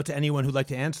throw this out to anyone who'd like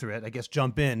to answer it. I guess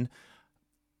jump in.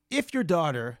 If your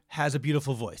daughter has a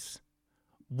beautiful voice,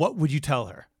 what would you tell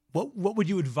her? What would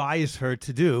you advise her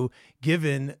to do,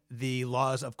 given the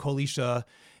laws of Kol Isha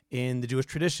in the Jewish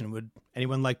tradition? Would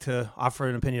anyone like to offer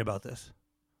an opinion about this?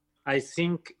 I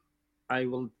think I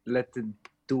will let it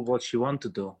do what she want to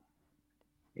do.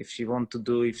 If she want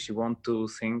to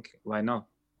sing, why not?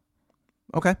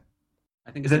 Okay.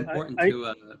 I think it's important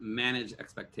to manage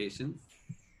expectations.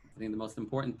 I think the most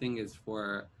important thing is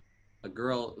for a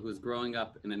girl who's growing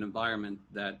up in an environment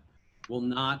that will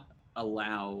not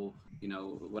allow,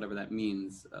 whatever that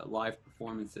means, live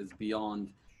performances beyond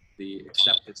the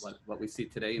accepted, what we see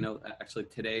today. Actually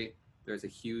today there's a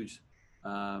huge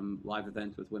live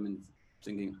event with women's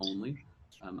singing only.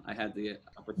 I had the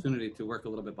opportunity to work a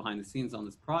little bit behind the scenes on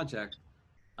this project,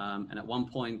 and at one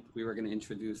point we were going to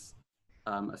introduce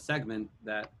a segment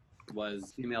that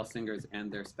was female singers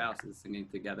and their spouses singing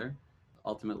together.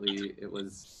 Ultimately, it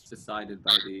was decided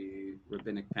by the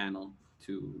rabbinic panel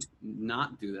to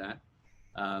not do that.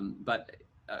 But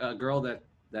a girl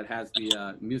that has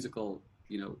the musical,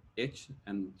 itch,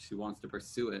 and she wants to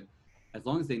pursue it, as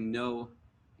long as they know,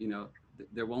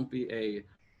 there won't be a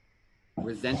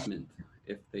resentment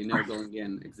if they know going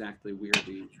in exactly where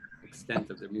the extent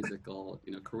of their musical,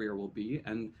 career will be.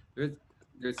 And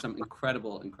there's some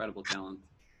incredible talent,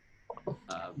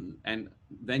 and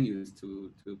venues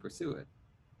to pursue it.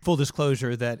 Full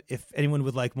disclosure that if anyone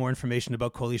would like more information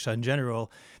about Kol Isha in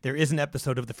general, there is an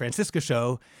episode of The Francisca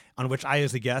Show on which I,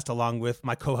 as a guest, along with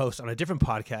my co-host on a different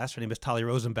podcast, her name is Tali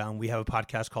Rosenbaum, we have a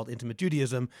podcast called Intimate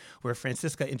Judaism, where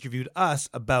Francisca interviewed us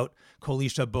about Kol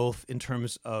Isha, both in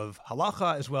terms of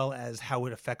halacha as well as how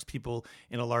it affects people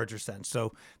in a larger sense.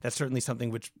 So that's certainly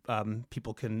something which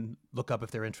people can look up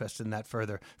if they're interested in that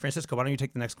further. Francisca, why don't you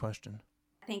take the next question?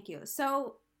 Thank you.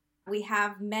 So we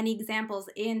have many examples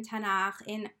in Tanakh,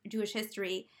 in Jewish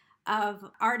history, of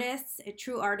artists,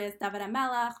 true artists, David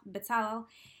HaMelech, BITUL.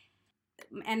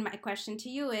 And my question to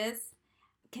you is,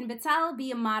 can BITUL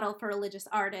be a model for religious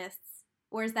artists,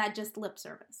 or is that just lip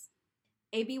service?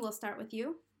 AB, we'll start with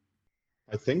you.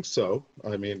 I think so.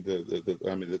 I mean,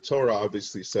 the Torah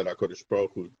obviously said HaKadosh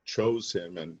Baruch Hu chose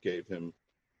him and gave him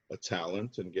a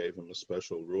talent and gave him a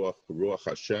special ruach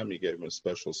Hashem. He gave him a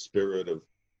special spirit of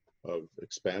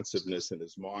expansiveness in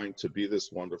his mind to be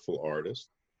this wonderful artist.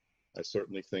 I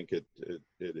certainly think it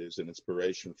is an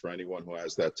inspiration for anyone who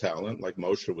has that talent. Like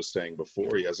Moshe was saying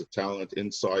before, he has a talent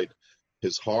inside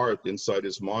his heart, inside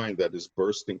his mind, that is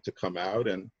bursting to come out,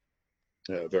 and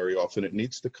very often it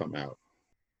needs to come out.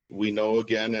 We know,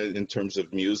 again, in terms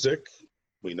of music,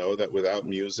 we know that without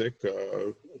music,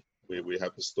 we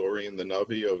have the story in the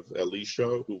Navi of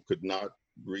Elisha, who could not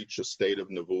reach a state of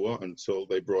nevuah until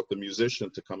they brought the musician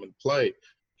to come and play.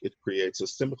 It creates a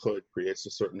simcha, it creates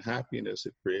a certain happiness,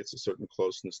 it creates a certain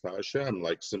closeness to Hashem,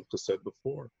 like Simcha said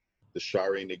before. The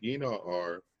Shari Nagina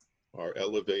are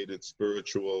elevated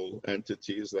spiritual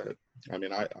entities that, I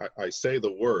mean, I say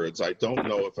the words, I don't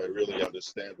know if I really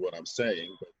understand what I'm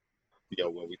saying,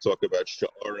 but when we talk about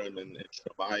Sha'arim and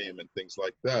Shamayim and things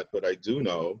like that, but I do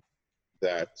know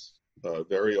that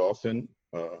very often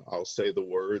I'll say the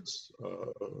words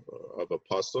of a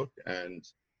pasuk, and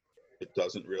it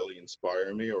doesn't really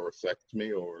inspire me or affect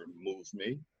me or move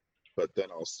me. But then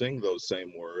I'll sing those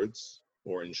same words,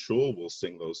 or in shul we'll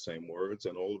sing those same words,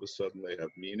 and all of a sudden they have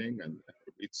meaning, and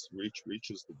it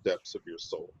reaches the depths of your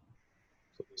soul.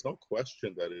 So there's no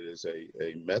question that it is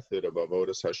a method of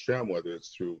avodas Hashem, whether it's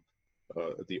through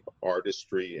the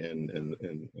artistry and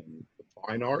the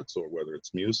fine arts, or whether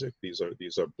it's music. These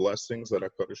are blessings that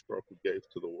HaKadosh Baruch Hu gave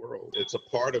to the world. It's a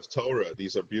part of Torah.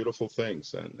 These are beautiful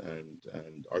things,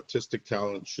 and artistic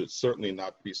talent should certainly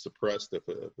not be suppressed. If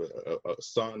a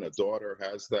son, a daughter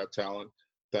has that talent,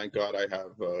 thank God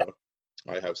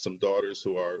I have some daughters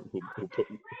who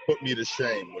put me to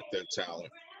shame with their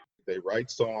talent. They write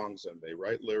songs and they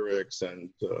write lyrics, and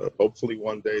hopefully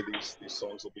one day these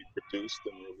songs will be produced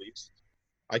and released.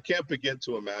 I can't begin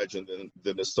to imagine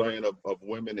the nisayon of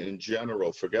women in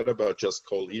general. Forget about just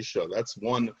Kol Isha. That's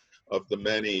one of the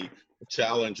many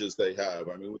challenges they have.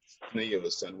 I mean, with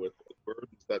tznius and with the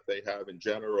burdens that they have in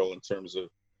general in terms of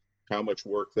how much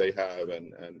work they have,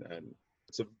 and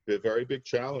it's a very big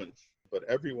challenge. But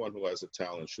everyone who has a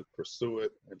talent should pursue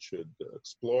it and should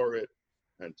explore it,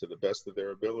 and to the best of their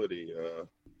ability,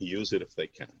 use it if they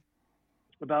can.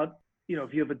 About,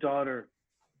 if you have a daughter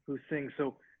who sings,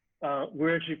 so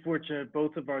we're actually fortunate,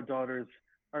 both of our daughters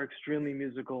are extremely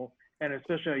musical, and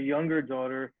especially our younger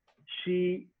daughter,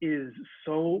 she is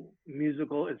so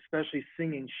musical, especially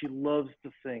singing. She loves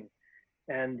to sing.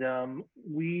 And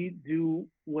we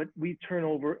turn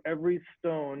over every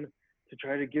stone to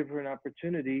try to give her an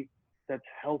opportunity that's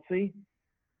healthy,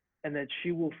 and that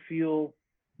she will feel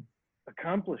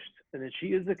accomplished, and that she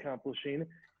is accomplishing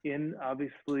in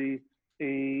obviously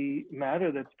a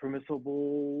matter that's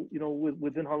permissible,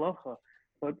 within halacha.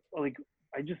 But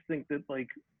I just think that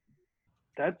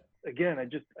that again,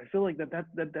 I feel like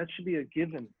that should be a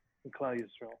given in Klal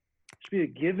Yisrael. It should be a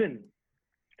given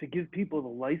to give people the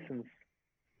license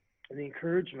and the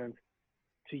encouragement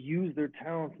to use their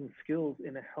talents and skills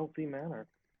in a healthy manner,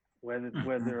 whether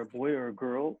they're a boy or a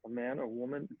girl, a man or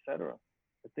woman, etc.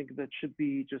 I think that should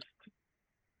be just,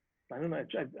 I don't know.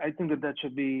 I think that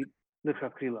should be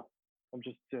lechatchila. I'm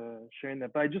just sharing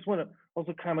that. But I just want to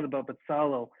also comment about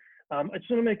Bezalel. I just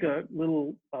want to make a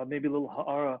little, maybe a little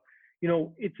ha'ara.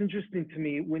 It's interesting to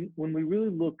me when we really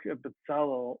look at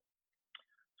Bezalel.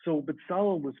 So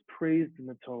Bezalel was praised in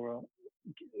the Torah,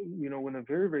 in a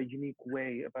very, very unique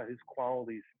way about his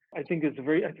qualities. I think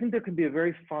there can be a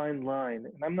very fine line,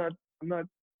 and I'm not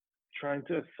trying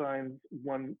to assign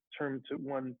one term to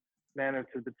one manner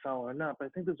to Bezalel or not, but I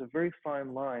think there's a very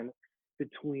fine line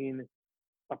between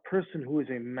a person who is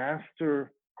a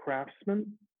master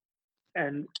craftsman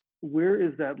and where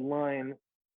is that line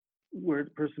where the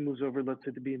person moves over, let's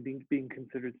say, to being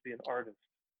considered to be an artist.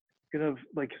 Kind of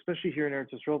like, especially here in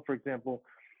Eretz Yisrael, for example,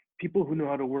 people who know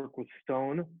how to work with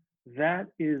stone, that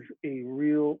is a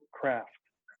real craft,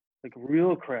 like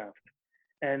real craft.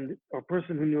 And a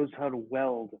person who knows how to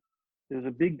weld, there's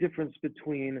a big difference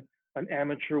between an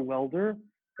amateur welder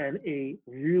and a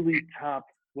really top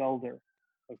welder.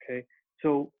 Okay,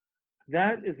 so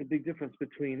that is a big difference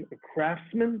between a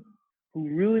craftsman who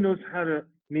really knows how to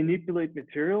manipulate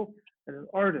material and an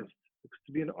artist. Because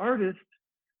to be an artist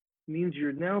means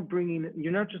you're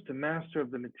not just a master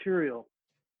of the material,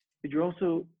 but you're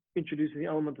also introducing the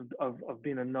element of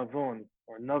being a navon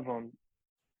or navon,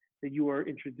 that you are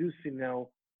introducing now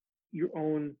your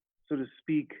own, so to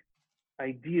speak,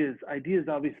 ideas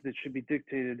obviously that should be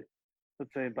dictated,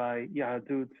 let's say, by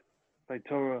Yahadut, by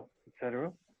Torah,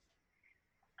 etc.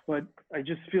 But I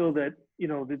just feel that,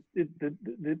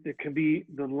 there can be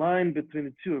the line between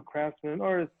the two, a craftsman and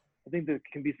artist. I think there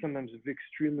can be sometimes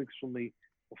extremely, extremely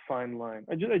a fine line.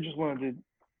 I just wanted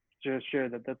to just share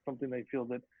that. That's something I feel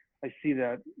that I see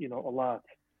that, a lot.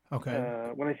 Okay.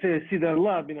 When I say I see that a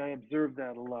lot, I mean I observe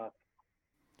that a lot.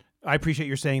 I appreciate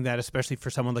your saying that, especially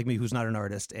for someone like me who's not an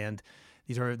artist. And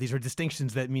these are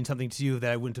distinctions that mean something to you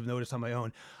that I wouldn't have noticed on my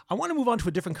own. I want to move on to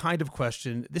a different kind of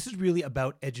question. This is really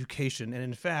about education. And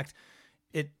in fact,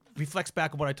 it reflects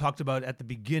back on what I talked about at the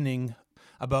beginning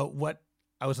about what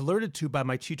I was alerted to by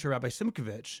my teacher, Rabbi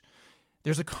Simkovich.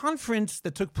 There's a conference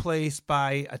that took place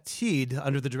by Atid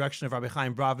under the direction of Rabbi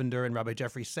Chaim Bravender and Rabbi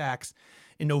Jeffrey Sachs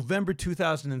in November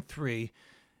 2003.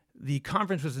 The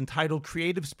conference was entitled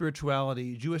Creative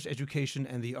Spirituality, Jewish Education,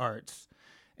 and the Arts.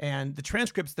 And the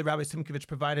transcripts that Rabbi Simkovich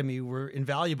provided me were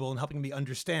invaluable in helping me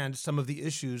understand some of the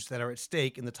issues that are at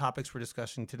stake in the topics we're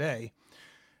discussing today.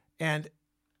 And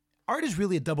art is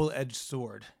really a double-edged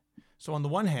sword. So on the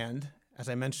one hand, as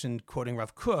I mentioned, quoting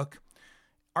Rav Kook,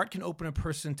 art can open a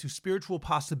person to spiritual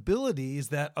possibilities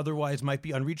that otherwise might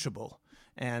be unreachable.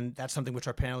 And that's something which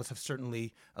our panelists have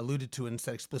certainly alluded to and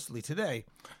said explicitly today.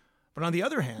 But on the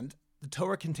other hand, the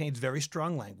Torah contains very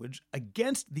strong language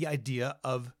against the idea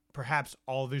of perhaps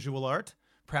all visual art,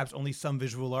 perhaps only some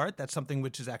visual art. That's something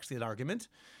which is actually an argument.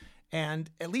 And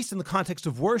at least in the context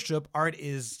of worship, art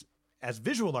is, as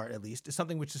visual art at least, is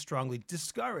something which is strongly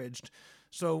discouraged.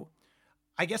 So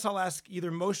I guess I'll ask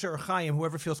either Moshe or Chaim,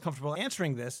 whoever feels comfortable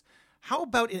answering this, how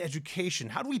about in education?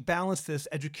 How do we balance this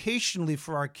educationally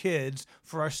for our kids,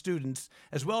 for our students,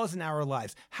 as well as in our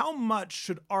lives? How much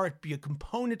should art be a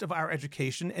component of our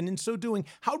education? And in so doing,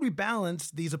 how do we balance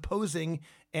these opposing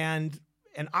and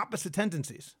opposite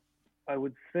tendencies? I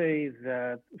would say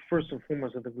that first and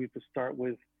foremost, I think we have to start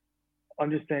with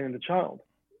understanding the child.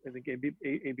 I think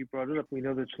AB brought it up. We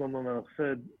know that Shlomo Melech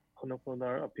said,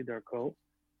 "Chonok api darko."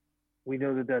 We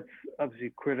know that that's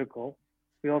obviously critical.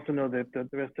 We also know that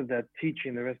the rest of that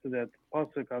teaching, the rest of that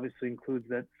pasuk obviously includes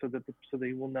that, so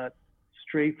they will not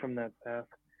stray from that path.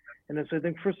 And so I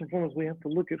think first and foremost we have to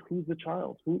look at who's the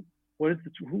child, who is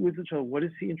the child, what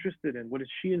is he interested in, what is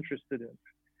she interested in,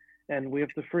 and we have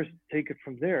to first take it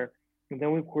from there. And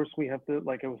then of course we have to,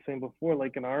 like I was saying before,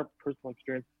 like in our personal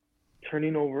experience,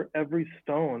 turning over every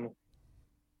stone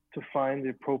to find the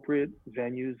appropriate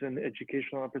venues and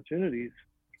educational opportunities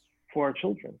for our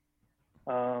children.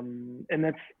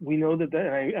 And we know that,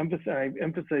 and I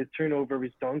emphasize turn over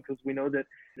every stone, because we know that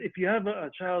if you have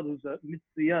a child who's a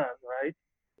mitzian, right,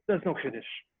 that's no chiddush,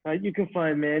 right? You can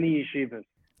find many yeshivas.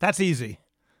 That's easy.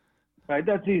 Right,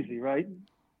 that's easy, right?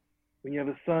 When you have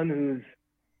a son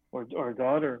or a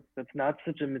daughter that's not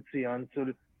such a mitzian, so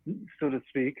to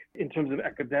speak, in terms of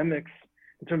academics,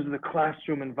 in terms of the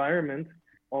classroom environment,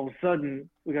 all of a sudden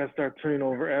we got to start turning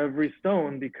over every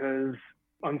stone, because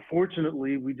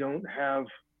unfortunately, we don't have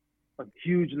a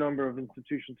huge number of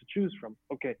institutions to choose from.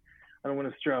 Okay, I don't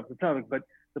want to stir up the topic, but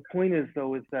the point is,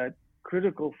 though, is that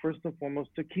critical, first and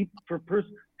foremost, to keep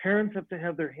parents have to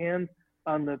have their hand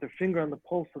on their finger on the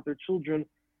pulse of their children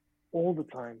all the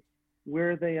time.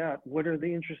 Where are they at? What are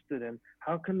they interested in?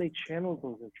 How can they channel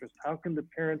those interests? How can the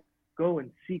parents go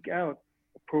and seek out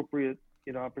appropriate,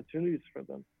 opportunities for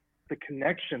them? The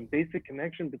connection, basic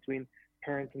connection between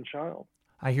parent and child.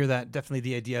 I hear that. Definitely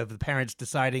the idea of the parents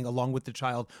deciding along with the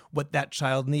child what that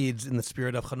child needs in the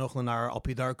spirit of Chanoch Lenar Al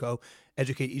Pi Darko,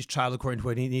 educate each child according to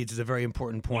what he needs is a very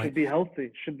important point. Should be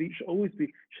healthy. Should always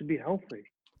be healthy.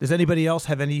 Does anybody else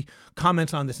have any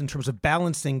comments on this in terms of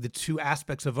balancing the two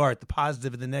aspects of art, the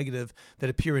positive and the negative, that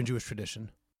appear in Jewish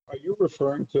tradition? Are you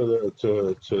referring to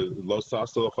Lo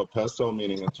Sasel Chapeso,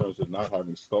 meaning in terms of not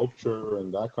having sculpture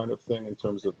and that kind of thing, in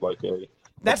terms of like a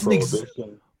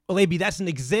prohibition? Well, maybe that's an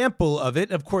example of it.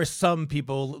 Of course, some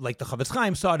people, like the Chavetz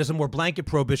Chaim, saw it as a more blanket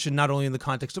prohibition, not only in the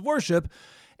context of worship.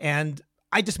 And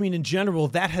I just mean in general,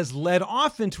 that has led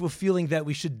often to a feeling that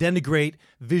we should denigrate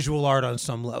visual art on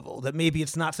some level, that maybe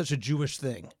it's not such a Jewish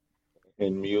thing.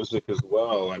 In music as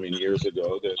well. I mean, years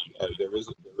ago, there is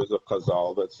a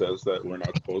chazal that says that we're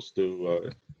not supposed to,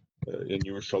 in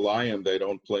Yerushalayim, they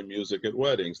don't play music at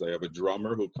weddings. They have a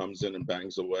drummer who comes in and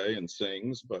bangs away and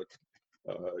sings, but,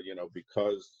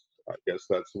 because I guess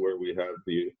that's where we have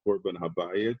the Korban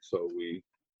Habayit, so we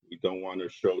don't want to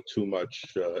show too much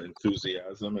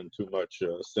enthusiasm and too much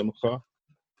simcha.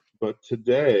 But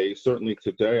certainly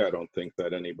today, I don't think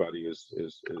that anybody is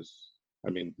I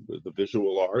mean, the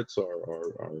visual arts are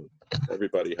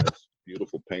everybody has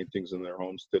beautiful paintings in their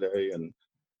homes today, and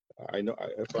I know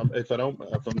if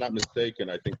I'm not mistaken,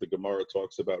 I think the Gemara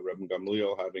talks about Rebbe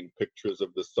Gamliel having pictures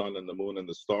of the sun and the moon and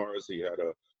the stars. He had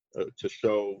to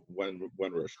show when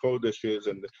Rosh Chodesh is,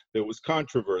 and there was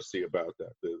controversy about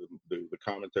that. The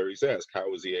commentaries ask,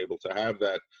 how was he able to have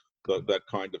that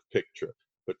kind of picture?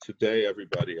 But today,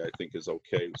 everybody I think is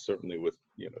okay, certainly with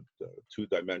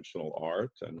two-dimensional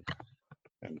art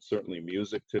and certainly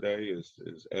music today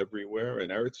is everywhere. In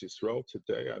Eretz Yisrael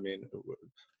today, I mean,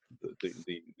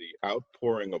 the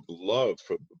outpouring of love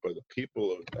for the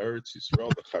people of Eretz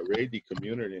Yisrael, the Haredi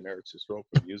community in Eretz Yisrael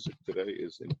for music today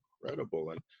is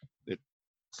incredible. And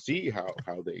see how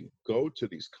they go to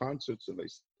these concerts and they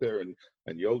sit there and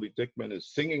Yoli Dickman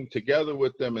is singing together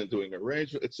with them and doing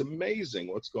arrangements. It's amazing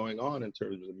what's going on in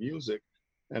terms of music.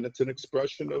 And it's an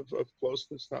expression of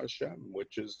closeness to Hashem,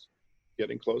 which is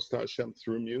getting close to Hashem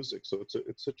through music. So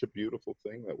it's such a beautiful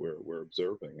thing that we're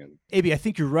observing. And Abi, I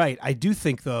think you're right. I do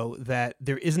think, though, that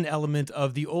there is an element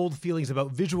of the old feelings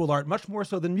about visual art, much more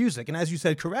so than music. And as you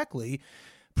said correctly,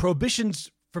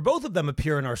 prohibitions for both of them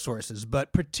appear in our sources,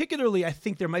 but particularly I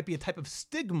think there might be a type of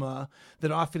stigma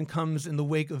that often comes in the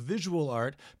wake of visual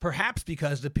art, perhaps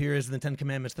because it appears in the Ten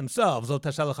Commandments themselves,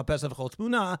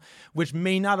 which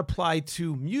may not apply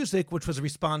to music, which was a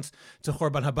response to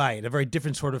Chorban Habayit, a very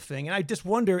different sort of thing. And I just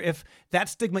wonder if that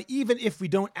stigma, even if we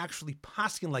don't actually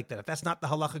paskin like that, if that's not the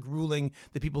halachic ruling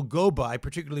that people go by,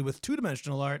 particularly with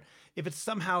two-dimensional art, if it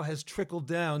somehow has trickled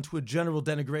down to a general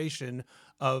denigration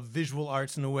of visual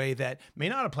arts in a way that may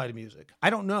not apply to music. I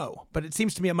don't know, but it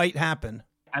seems to me it might happen.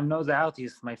 I'm not the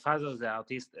artist. My father is the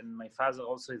artist, and my father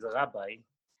also is a rabbi.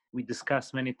 We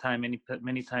discussed many times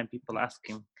people ask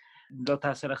him, it's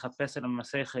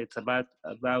about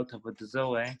Avodah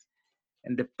Zorah,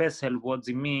 and the pesel, what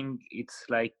they mean, it's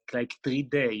like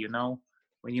 3D,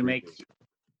 when you make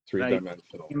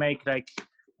three-dimensional. You make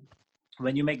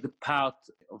when you make the part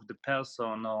of the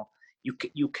person, or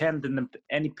you can't in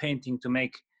any painting to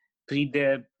make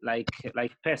 3D like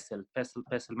pesel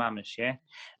mamish, yeah.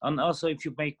 And also if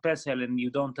you make pesel and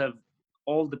you don't have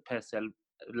all the pesel,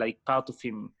 like part of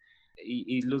him,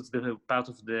 he loses the part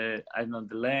of the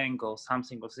the leg or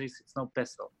something of this. It's no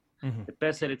pesel. Mm-hmm. The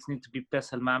pesel, it needs to be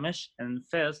pesel mamish. And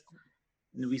first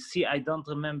we see, I don't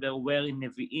remember where in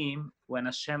Nevi'im, when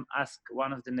Hashem asked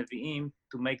one of the Nevi'im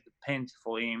to make the paint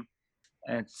for him.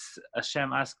 And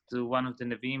Hashem asked one of the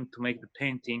Nevi'im to make the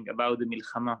painting about the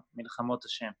Milchamot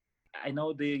Hashem. I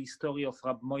know the story of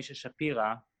Rabbi Moshe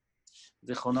Shapira,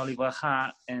 Zichrono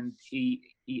Livracha, and he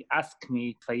asked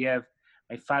me if I have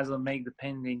my father make the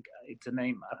painting. It's a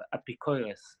name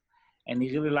Apikoires, and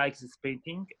he really likes this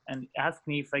painting. And he asked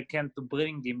me if I can to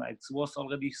bring him. It was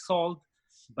already sold,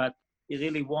 but he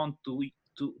really want to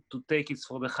take it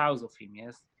for the house of him.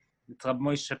 Yes, it's Rabbi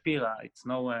Moshe Shapira. It's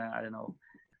no I don't know.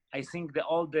 I think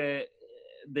all the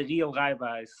real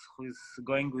rabbis who is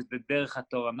going with the Derech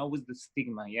HaTorah, not with the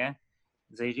stigma, yeah?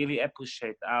 They really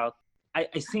appreciate art. I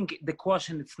think the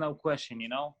question, it's no question,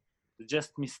 It's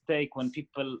just mistake when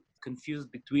people confuse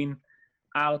between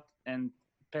art and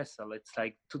pesel. It's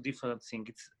like two different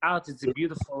things. Art is a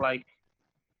beautiful,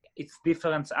 it's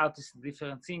different, art is a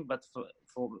different thing, but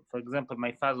for example,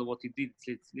 my father, what he did,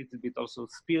 it's a little bit also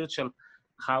spiritual.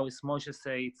 How is Moshe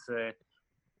say, it's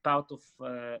part of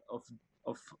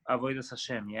Avodas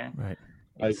Hashem, yeah. Right.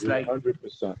 It's I agree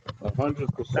 100%.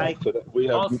 100%. We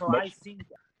have also,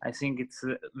 I think it's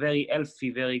very healthy,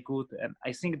 very good, and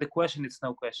I think the question is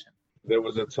no question. There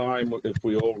was a time, if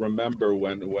we all remember,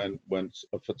 when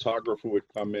a photographer would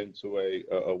come into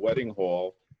a wedding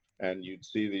hall, and you'd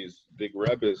see these big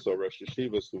rebbes or rosh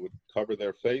yeshivas who would cover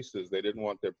their faces. They didn't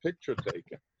want their picture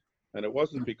taken, and it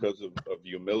wasn't because of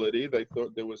humility. They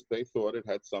thought it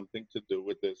had something to do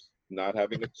with this not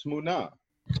having a tmuna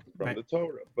from the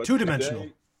Torah. But two-dimensional.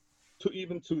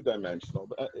 Even two-dimensional.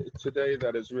 Today,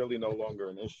 that is really no longer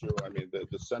an issue. I mean,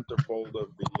 the centerfold of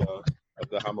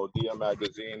the Hamodia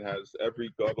magazine has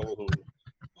every gadol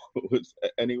who is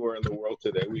anywhere in the world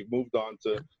today. We've moved on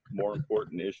to more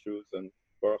important issues, and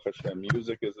Baruch Hashem,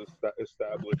 music is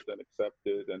established and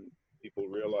accepted, and people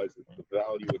realize the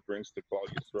value it brings to Klal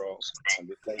Yisrael, and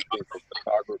the same thing for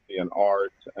photography and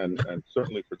art, and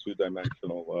certainly for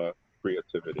two-dimensional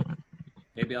creativity.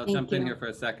 Maybe I'll jump in here for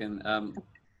a second.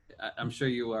 I'm sure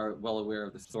you are well aware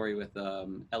of the story with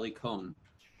Eli Cohen.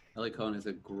 Eli Cohen is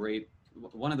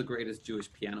one of the greatest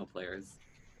Jewish piano players.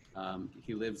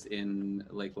 He lives in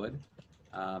Lakewood.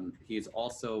 He is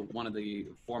also one of the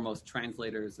foremost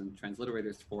translators and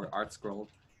transliterators for Art Scroll.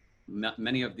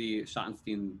 Many of the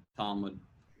Schottenstein Talmud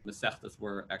Masechtas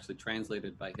were actually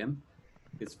translated by him.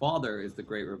 His father is the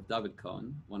great Rav David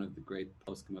Cohen, one of the great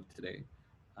poskim of today,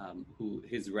 who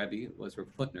his Rebbe was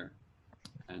Rav Hutner.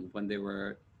 And when they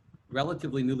were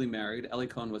relatively newly married, Eli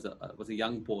Cohen was a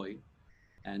young boy,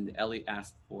 and Eli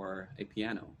asked for a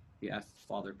piano. He asked his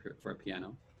father for a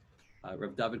piano.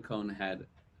 Rav David Cohen had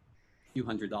a few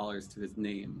 $100s to his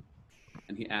name,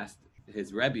 and he asked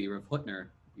his Rebbe, Rav Hutner,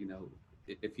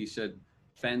 if he should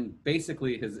spend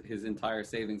basically his entire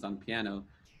savings on piano.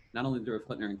 Not only did Rav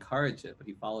Hutner encourage it, but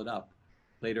he followed up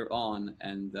later on,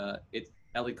 and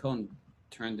Eli Cohen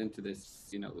turned into this,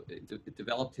 it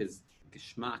developed his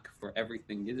geschmack for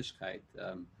everything Yiddishkeit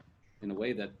in a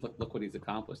way that, look what he's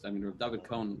accomplished. I mean, Rav David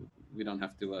Cohen, we don't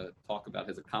have to talk about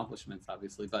his accomplishments,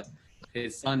 obviously, but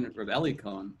his son, Rav Eli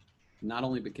Cohen, not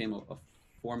only became a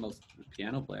foremost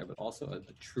piano player, but also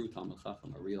a true Talmud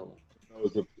Chacham, a real.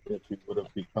 Knows if he would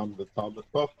have become the Talmud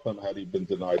Chacham had he been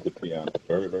denied the piano.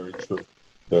 Very, very true.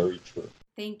 Very true.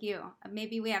 Thank you.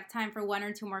 Maybe we have time for one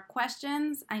or two more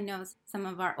questions. I know some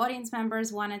of our audience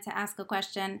members wanted to ask a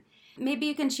question. Maybe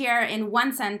you can share in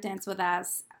one sentence with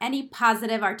us any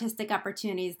positive artistic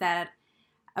opportunities that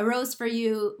arose for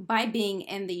you by being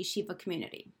in the yeshiva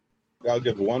community. I'll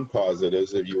give one positive.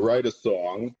 If you write a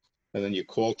song and then you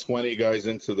call 20 guys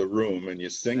into the room and you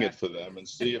sing it for them and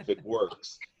see if it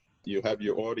works, you have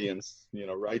your audience,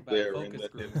 right there in the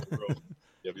room.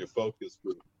 You have your focus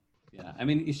group. Yeah, I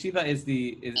mean, yeshiva is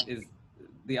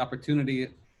the opportunity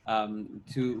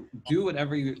to do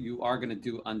whatever you are going to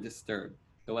do undisturbed.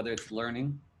 So whether it's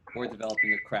learning or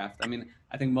developing a craft. I mean,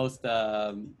 I think most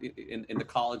in the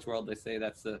college world, they say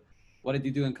what did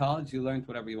you do in college? You learned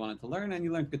whatever you wanted to learn, and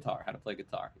you learned guitar, how to play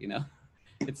guitar.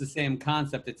 It's the same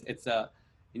concept. It's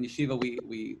in yeshiva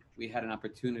we had an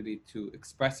opportunity to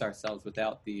express ourselves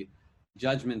without the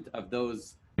judgment of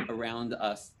those around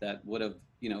us that would have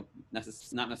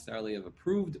not necessarily have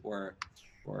approved or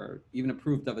even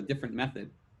approved of a different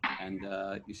method. And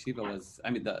yeshiva was,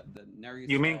 I mean, the Ner Yisrael.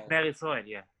 You mean Ner Yisrael,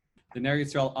 yeah. The Ner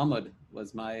Yisrael Amud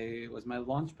was my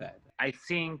launch pad. I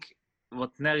think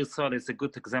what Ner Yisrael is a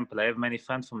good example. I have many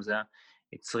friends from there.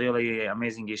 It's really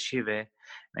amazing yeshiva.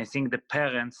 And I think the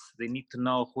parents, they need to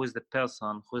know who is the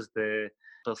person, who is the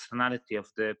personality of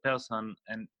the person,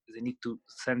 and they need to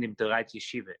send him the right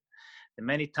yeshiva. And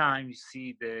many times you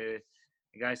see the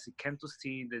guys who can't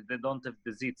see that they don't have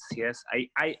the zits. Yes,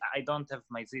 I don't have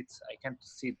my zits. I can't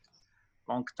sit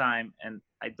long time, and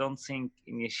I don't think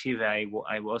in yeshiva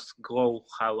I was grow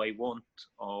how I want,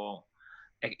 or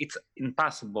it's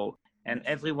impossible. And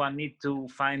everyone need to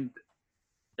find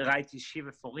the right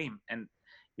yeshiva for him. And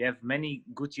you have many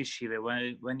good yeshiva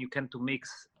when you can to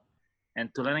mix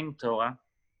and to learning Torah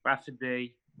half a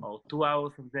day or 2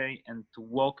 hours a day and to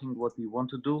working what you want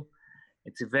to do.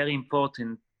 It's very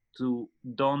important to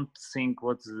don't think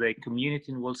what the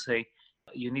community will say.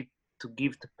 You need to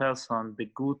give the person the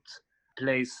good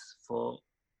place for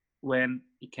when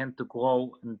he can to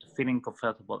grow and feeling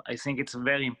comfortable. I think it's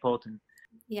very important.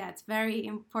 Yeah, it's very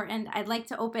important. I'd like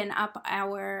to open up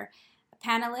our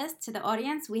panelists to the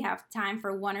audience. We have time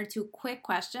for one or two quick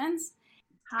questions.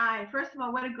 Hi, first of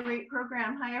all, what a great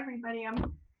program. Hi, everybody.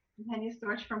 I'm Penny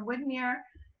Storch from Woodmere.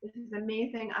 This is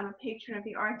amazing. I'm a patron of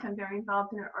the arts. I'm very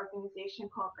involved in an organization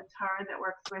called TORAH that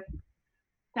works with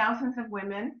thousands of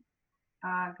women,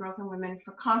 girls and women,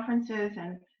 for conferences.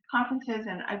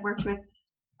 And I've worked with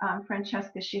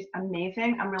Francesca. She's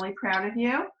amazing. I'm really proud of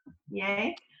you.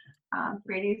 Yay.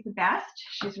 Brady is the best.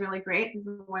 She's really great. It's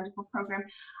a wonderful program.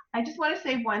 I just want to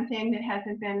say one thing that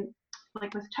hasn't been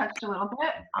like was touched a little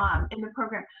bit in the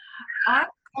program. Art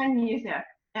and music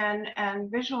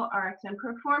and visual arts and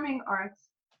performing arts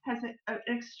has an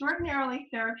extraordinarily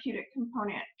therapeutic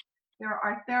component. There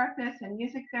are therapists and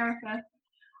music therapists.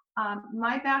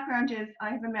 My background is I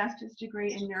have a master's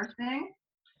degree in nursing,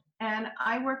 and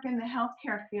I work in the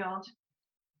healthcare field,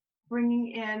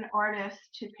 bringing in artists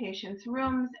to patients'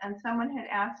 rooms. And someone had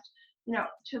asked,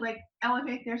 to like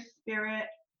elevate their spirit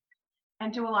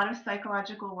and do a lot of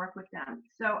psychological work with them.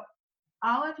 So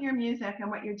all of your music and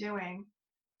what you're doing,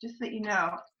 just so that you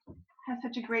know, has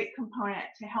such a great component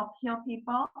to help heal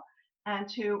people and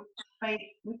to fight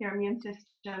with their immune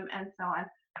system and so on.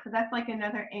 So that's like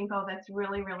another angle that's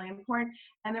really, really important.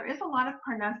 And there is a lot of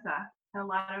parnasa and a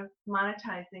lot of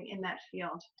monetizing in that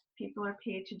field. People are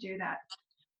paid to do that.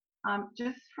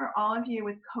 Just for all of you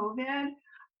with COVID,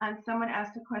 and someone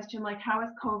asked a question like, how has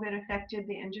COVID affected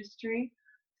the industry?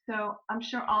 So I'm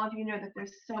sure all of you know that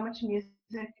there's so much music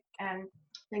and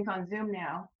things on Zoom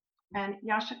now. And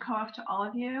Yasha Koach to all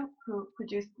of you who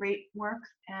produce great works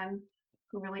and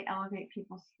who really elevate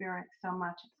people's spirits so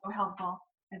much. It's so helpful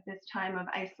at this time of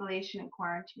isolation and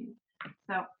quarantine.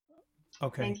 So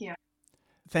Thank you.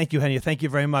 Thank you, Henya. Thank you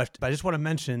very much. But I just want to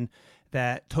mention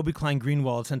that Toby Klein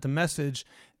Greenwald sent a message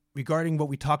regarding what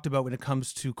we talked about when it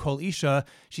comes to Kol Isha.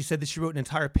 She said that she wrote an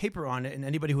entire paper on it, and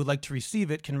anybody who would like to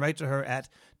receive it can write to her at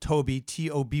Toby,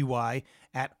 Toby,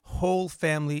 at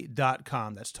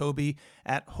wholefamily.com. That's Toby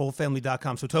at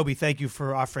wholefamily.com. So Toby, thank you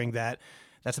for offering that.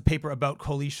 That's a paper about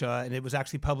Kol Isha, and it was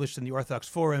actually published in the Orthodox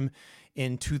Forum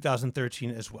in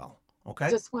 2013 as well. Okay?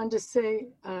 I just wanted to say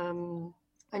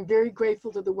I'm very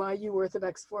grateful to the YU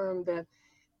Orthodox Forum that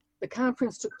the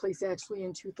conference took place actually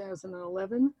in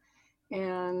 2011.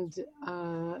 And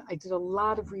I did a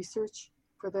lot of research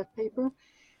for that paper,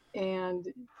 and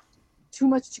too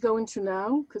much to go into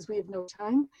now because we have no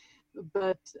time,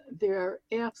 but there are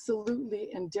absolutely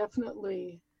and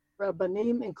definitely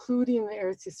Rabbanim, including the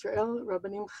Eretz Yisrael,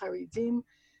 Rabbanim Haridim,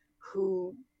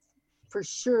 who for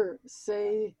sure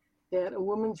say that a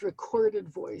woman's recorded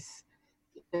voice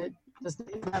does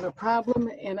not have a problem,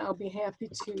 and I'll be happy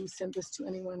to send this to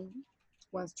anyone who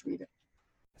wants to read it.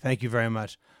 Thank you very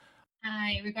much.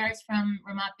 Hi, regards from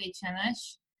Ramat Beit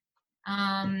Shemesh.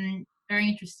 Very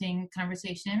interesting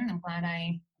conversation. I'm glad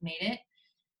I made it.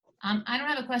 I don't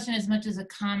have a question as much as a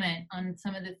comment on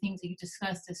some of the things that you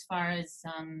discussed as far as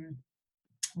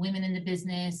women in the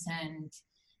business and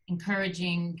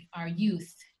encouraging our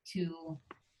youth to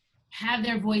have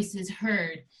their voices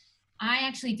heard. I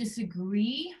actually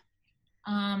disagree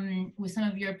with some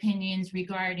of your opinions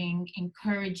regarding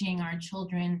encouraging our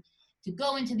children to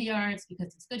go into the arts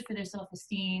because it's good for their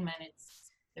self-esteem and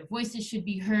their voices should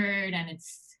be heard and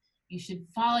you should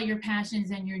follow your passions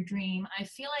and your dream. I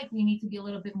feel like we need to be a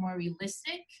little bit more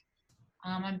realistic.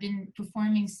 I've been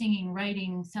performing, singing,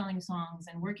 writing, selling songs,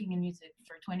 and working in music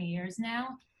for 20 years now.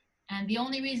 And the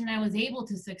only reason I was able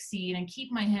to succeed and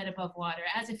keep my head above water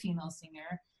as a female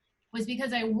singer was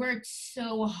because I worked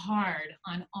so hard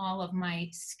on all of my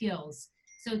skills.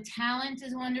 So talent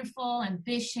is wonderful,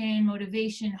 ambition,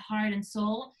 motivation, heart, and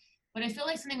soul. But I feel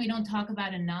like something we don't talk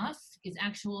about enough is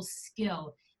actual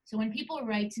skill. So when people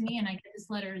write to me, and I get these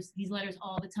letters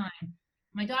all the time,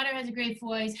 my daughter has a great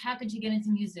voice, how could you get into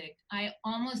music? I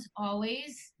almost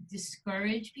always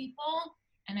discourage people,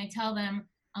 and I tell them,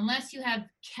 unless you have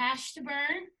cash to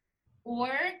burn,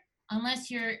 or unless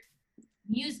you're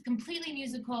completely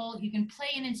musical, you can play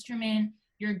an instrument,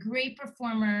 you're a great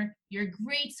performer, you're a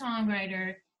great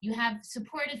songwriter, you have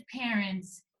supportive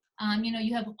parents,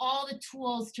 you have all the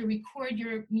tools to record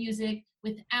your music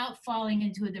without falling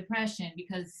into a depression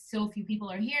because so few people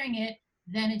are hearing it,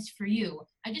 then it's for you.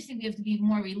 I just think we have to be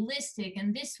more realistic,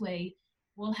 and this way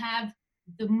we'll have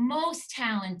the most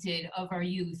talented of our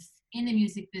youth in the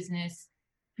music business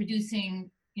producing,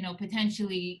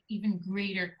 potentially even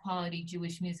greater quality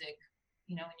Jewish music,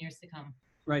 in years to come.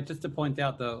 Right. Just to point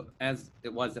out, though, as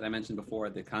it was that I mentioned before,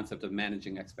 the concept of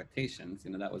managing expectations,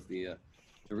 that was the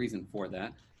reason for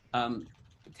that.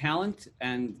 Talent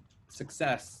and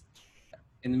success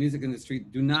in the music industry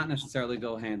do not necessarily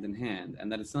go hand in hand, and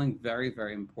that is something very,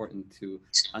 very important to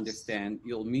understand.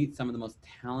 You'll meet some of the most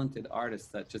talented artists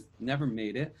that just never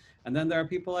made it, and then there are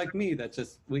people like me that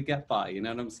we get by. You know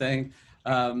what I'm saying?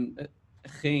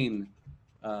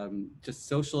 Just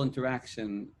social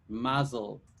interaction,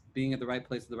 mazel, being at the right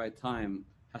place at the right time,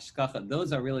 hashkacha.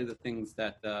 Those are really the things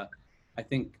that I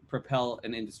think propel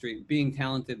an industry. Being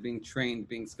talented, being trained,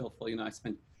 being skillful. I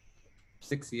spent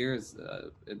 6 years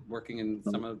working in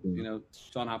some of,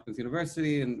 Johns Hopkins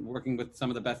University and working with some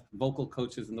of the best vocal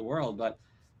coaches in the world. But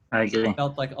I agree. I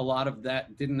felt like a lot of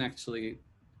that didn't actually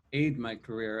aid my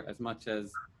career as much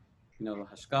as,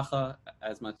 hashgacha,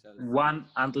 as much as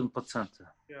 100%.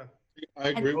 Yeah. I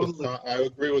agree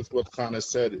with what Chana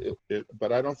said,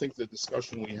 but I don't think the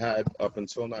discussion we had up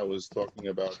until now was talking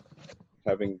about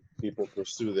having people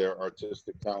pursue their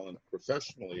artistic talent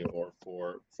professionally or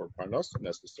for parnasa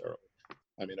necessarily.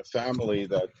 I mean, a family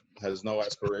that has no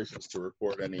aspirations to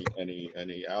record any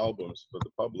albums for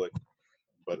the public,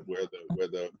 but where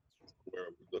the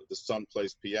son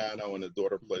plays piano and the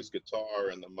daughter plays guitar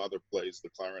and the mother plays the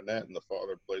clarinet and the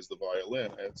father plays the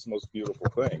violin, it's the most beautiful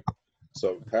thing.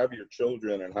 So have your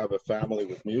children and have a family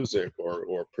with music,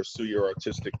 or pursue your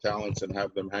artistic talents and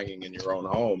have them hanging in your own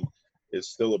home is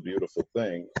still a beautiful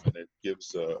thing, and it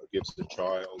gives a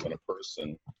child and a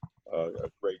person a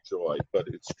great joy. But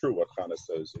it's true what Hannah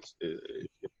says.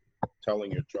 If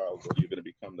telling your child that you're going to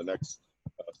become the next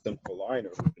Simcha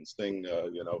Liner who can sing, for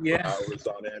hours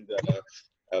on end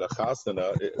at a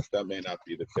chasana, that may not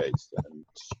be the case. And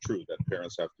it's true that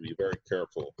parents have to be very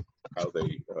careful how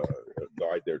they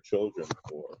guide their children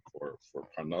for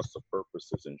parnasa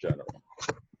purposes in general.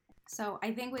 So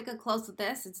I think we could close with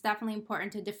this. It's definitely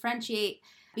important to differentiate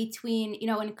between,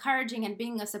 encouraging and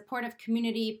being a supportive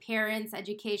community, parents,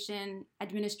 education,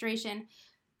 administration,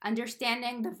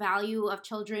 understanding the value of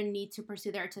children need to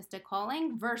pursue their artistic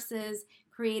calling versus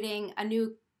creating a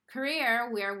new career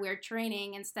where we're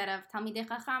training instead of Talmidei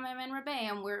Chachamim and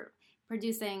Rebbeim, we're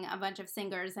producing a bunch of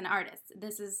singers and artists.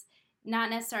 This is not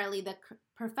necessarily the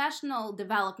professional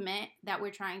development that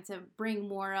we're trying to bring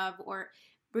more of or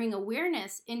bring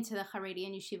awareness into the Haredi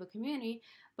and Yeshiva community,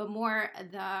 but more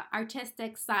the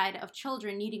artistic side of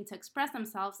children needing to express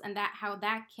themselves and how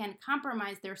that can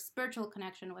compromise their spiritual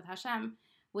connection with Hashem,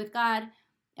 with God,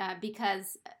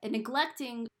 because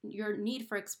neglecting your need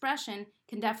for expression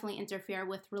can definitely interfere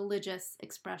with religious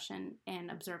expression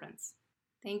and observance.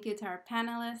 Thank you to our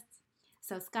panelists.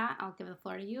 So Scott, I'll give the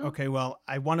floor to you. Okay, well,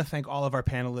 I want to thank all of our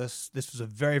panelists. This was a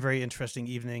very, very interesting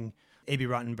evening. Aby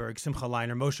Rottenberg, Simcha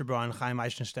Leiner, Moshe Braun, Chaim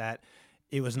Eisenstadt.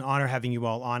 It was an honor having you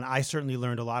all on. I certainly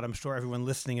learned a lot. I'm sure everyone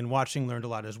listening and watching learned a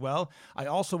lot as well. I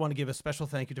also want to give a special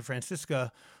thank you to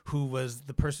Francisca, who was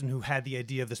the person who had the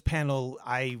idea of this panel.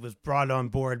 I was brought on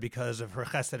board because of her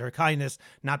chesed, her kindness,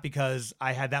 not because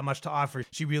I had that much to offer.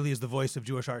 She really is the voice of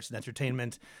Jewish arts and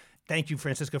entertainment. Thank you,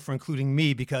 Francisca, for including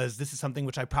me, because this is something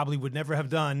which I probably would never have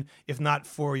done if not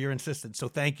for your insistence. So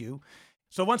thank you.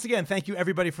 So once again, thank you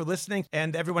everybody for listening,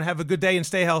 and everyone have a good day and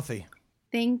stay healthy.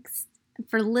 Thanks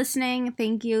for listening.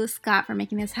 Thank you, Scott, for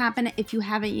making this happen. If you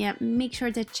haven't yet, make sure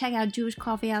to check out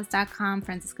jewishcoffeehouse.com.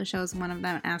 Francisco Show is one of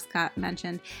them, as Scott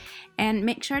mentioned. And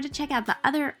make sure to check out the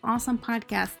other awesome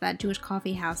podcasts that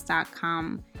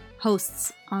jewishcoffeehouse.com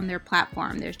hosts on their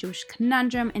platform. There's Jewish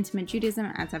Conundrum, Intimate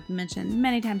Judaism, as I've mentioned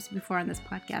many times before on this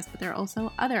podcast, but there are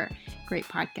also other great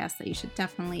podcasts that you should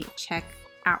definitely check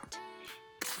out.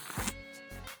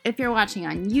 If you're watching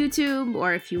on YouTube,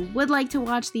 or if you would like to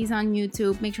watch these on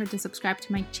YouTube, make sure to subscribe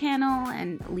to my channel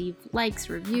and leave likes,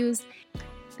 reviews.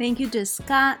 Thank you to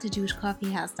Scott, to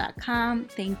jewishcoffeehouse.com.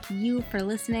 Thank you for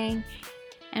listening.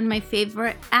 And my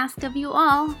favorite ask of you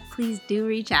all, please do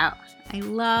reach out. I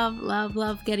love, love,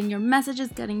 love getting your messages,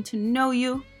 getting to know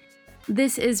you.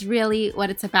 This is really what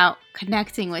it's about,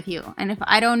 connecting with you. And if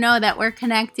I don't know that we're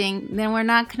connecting, then we're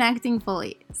not connecting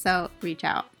fully. So reach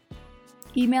out.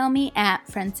 Email me at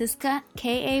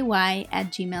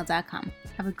franciscakay@gmail.com.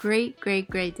 Have a great, great,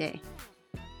 great day.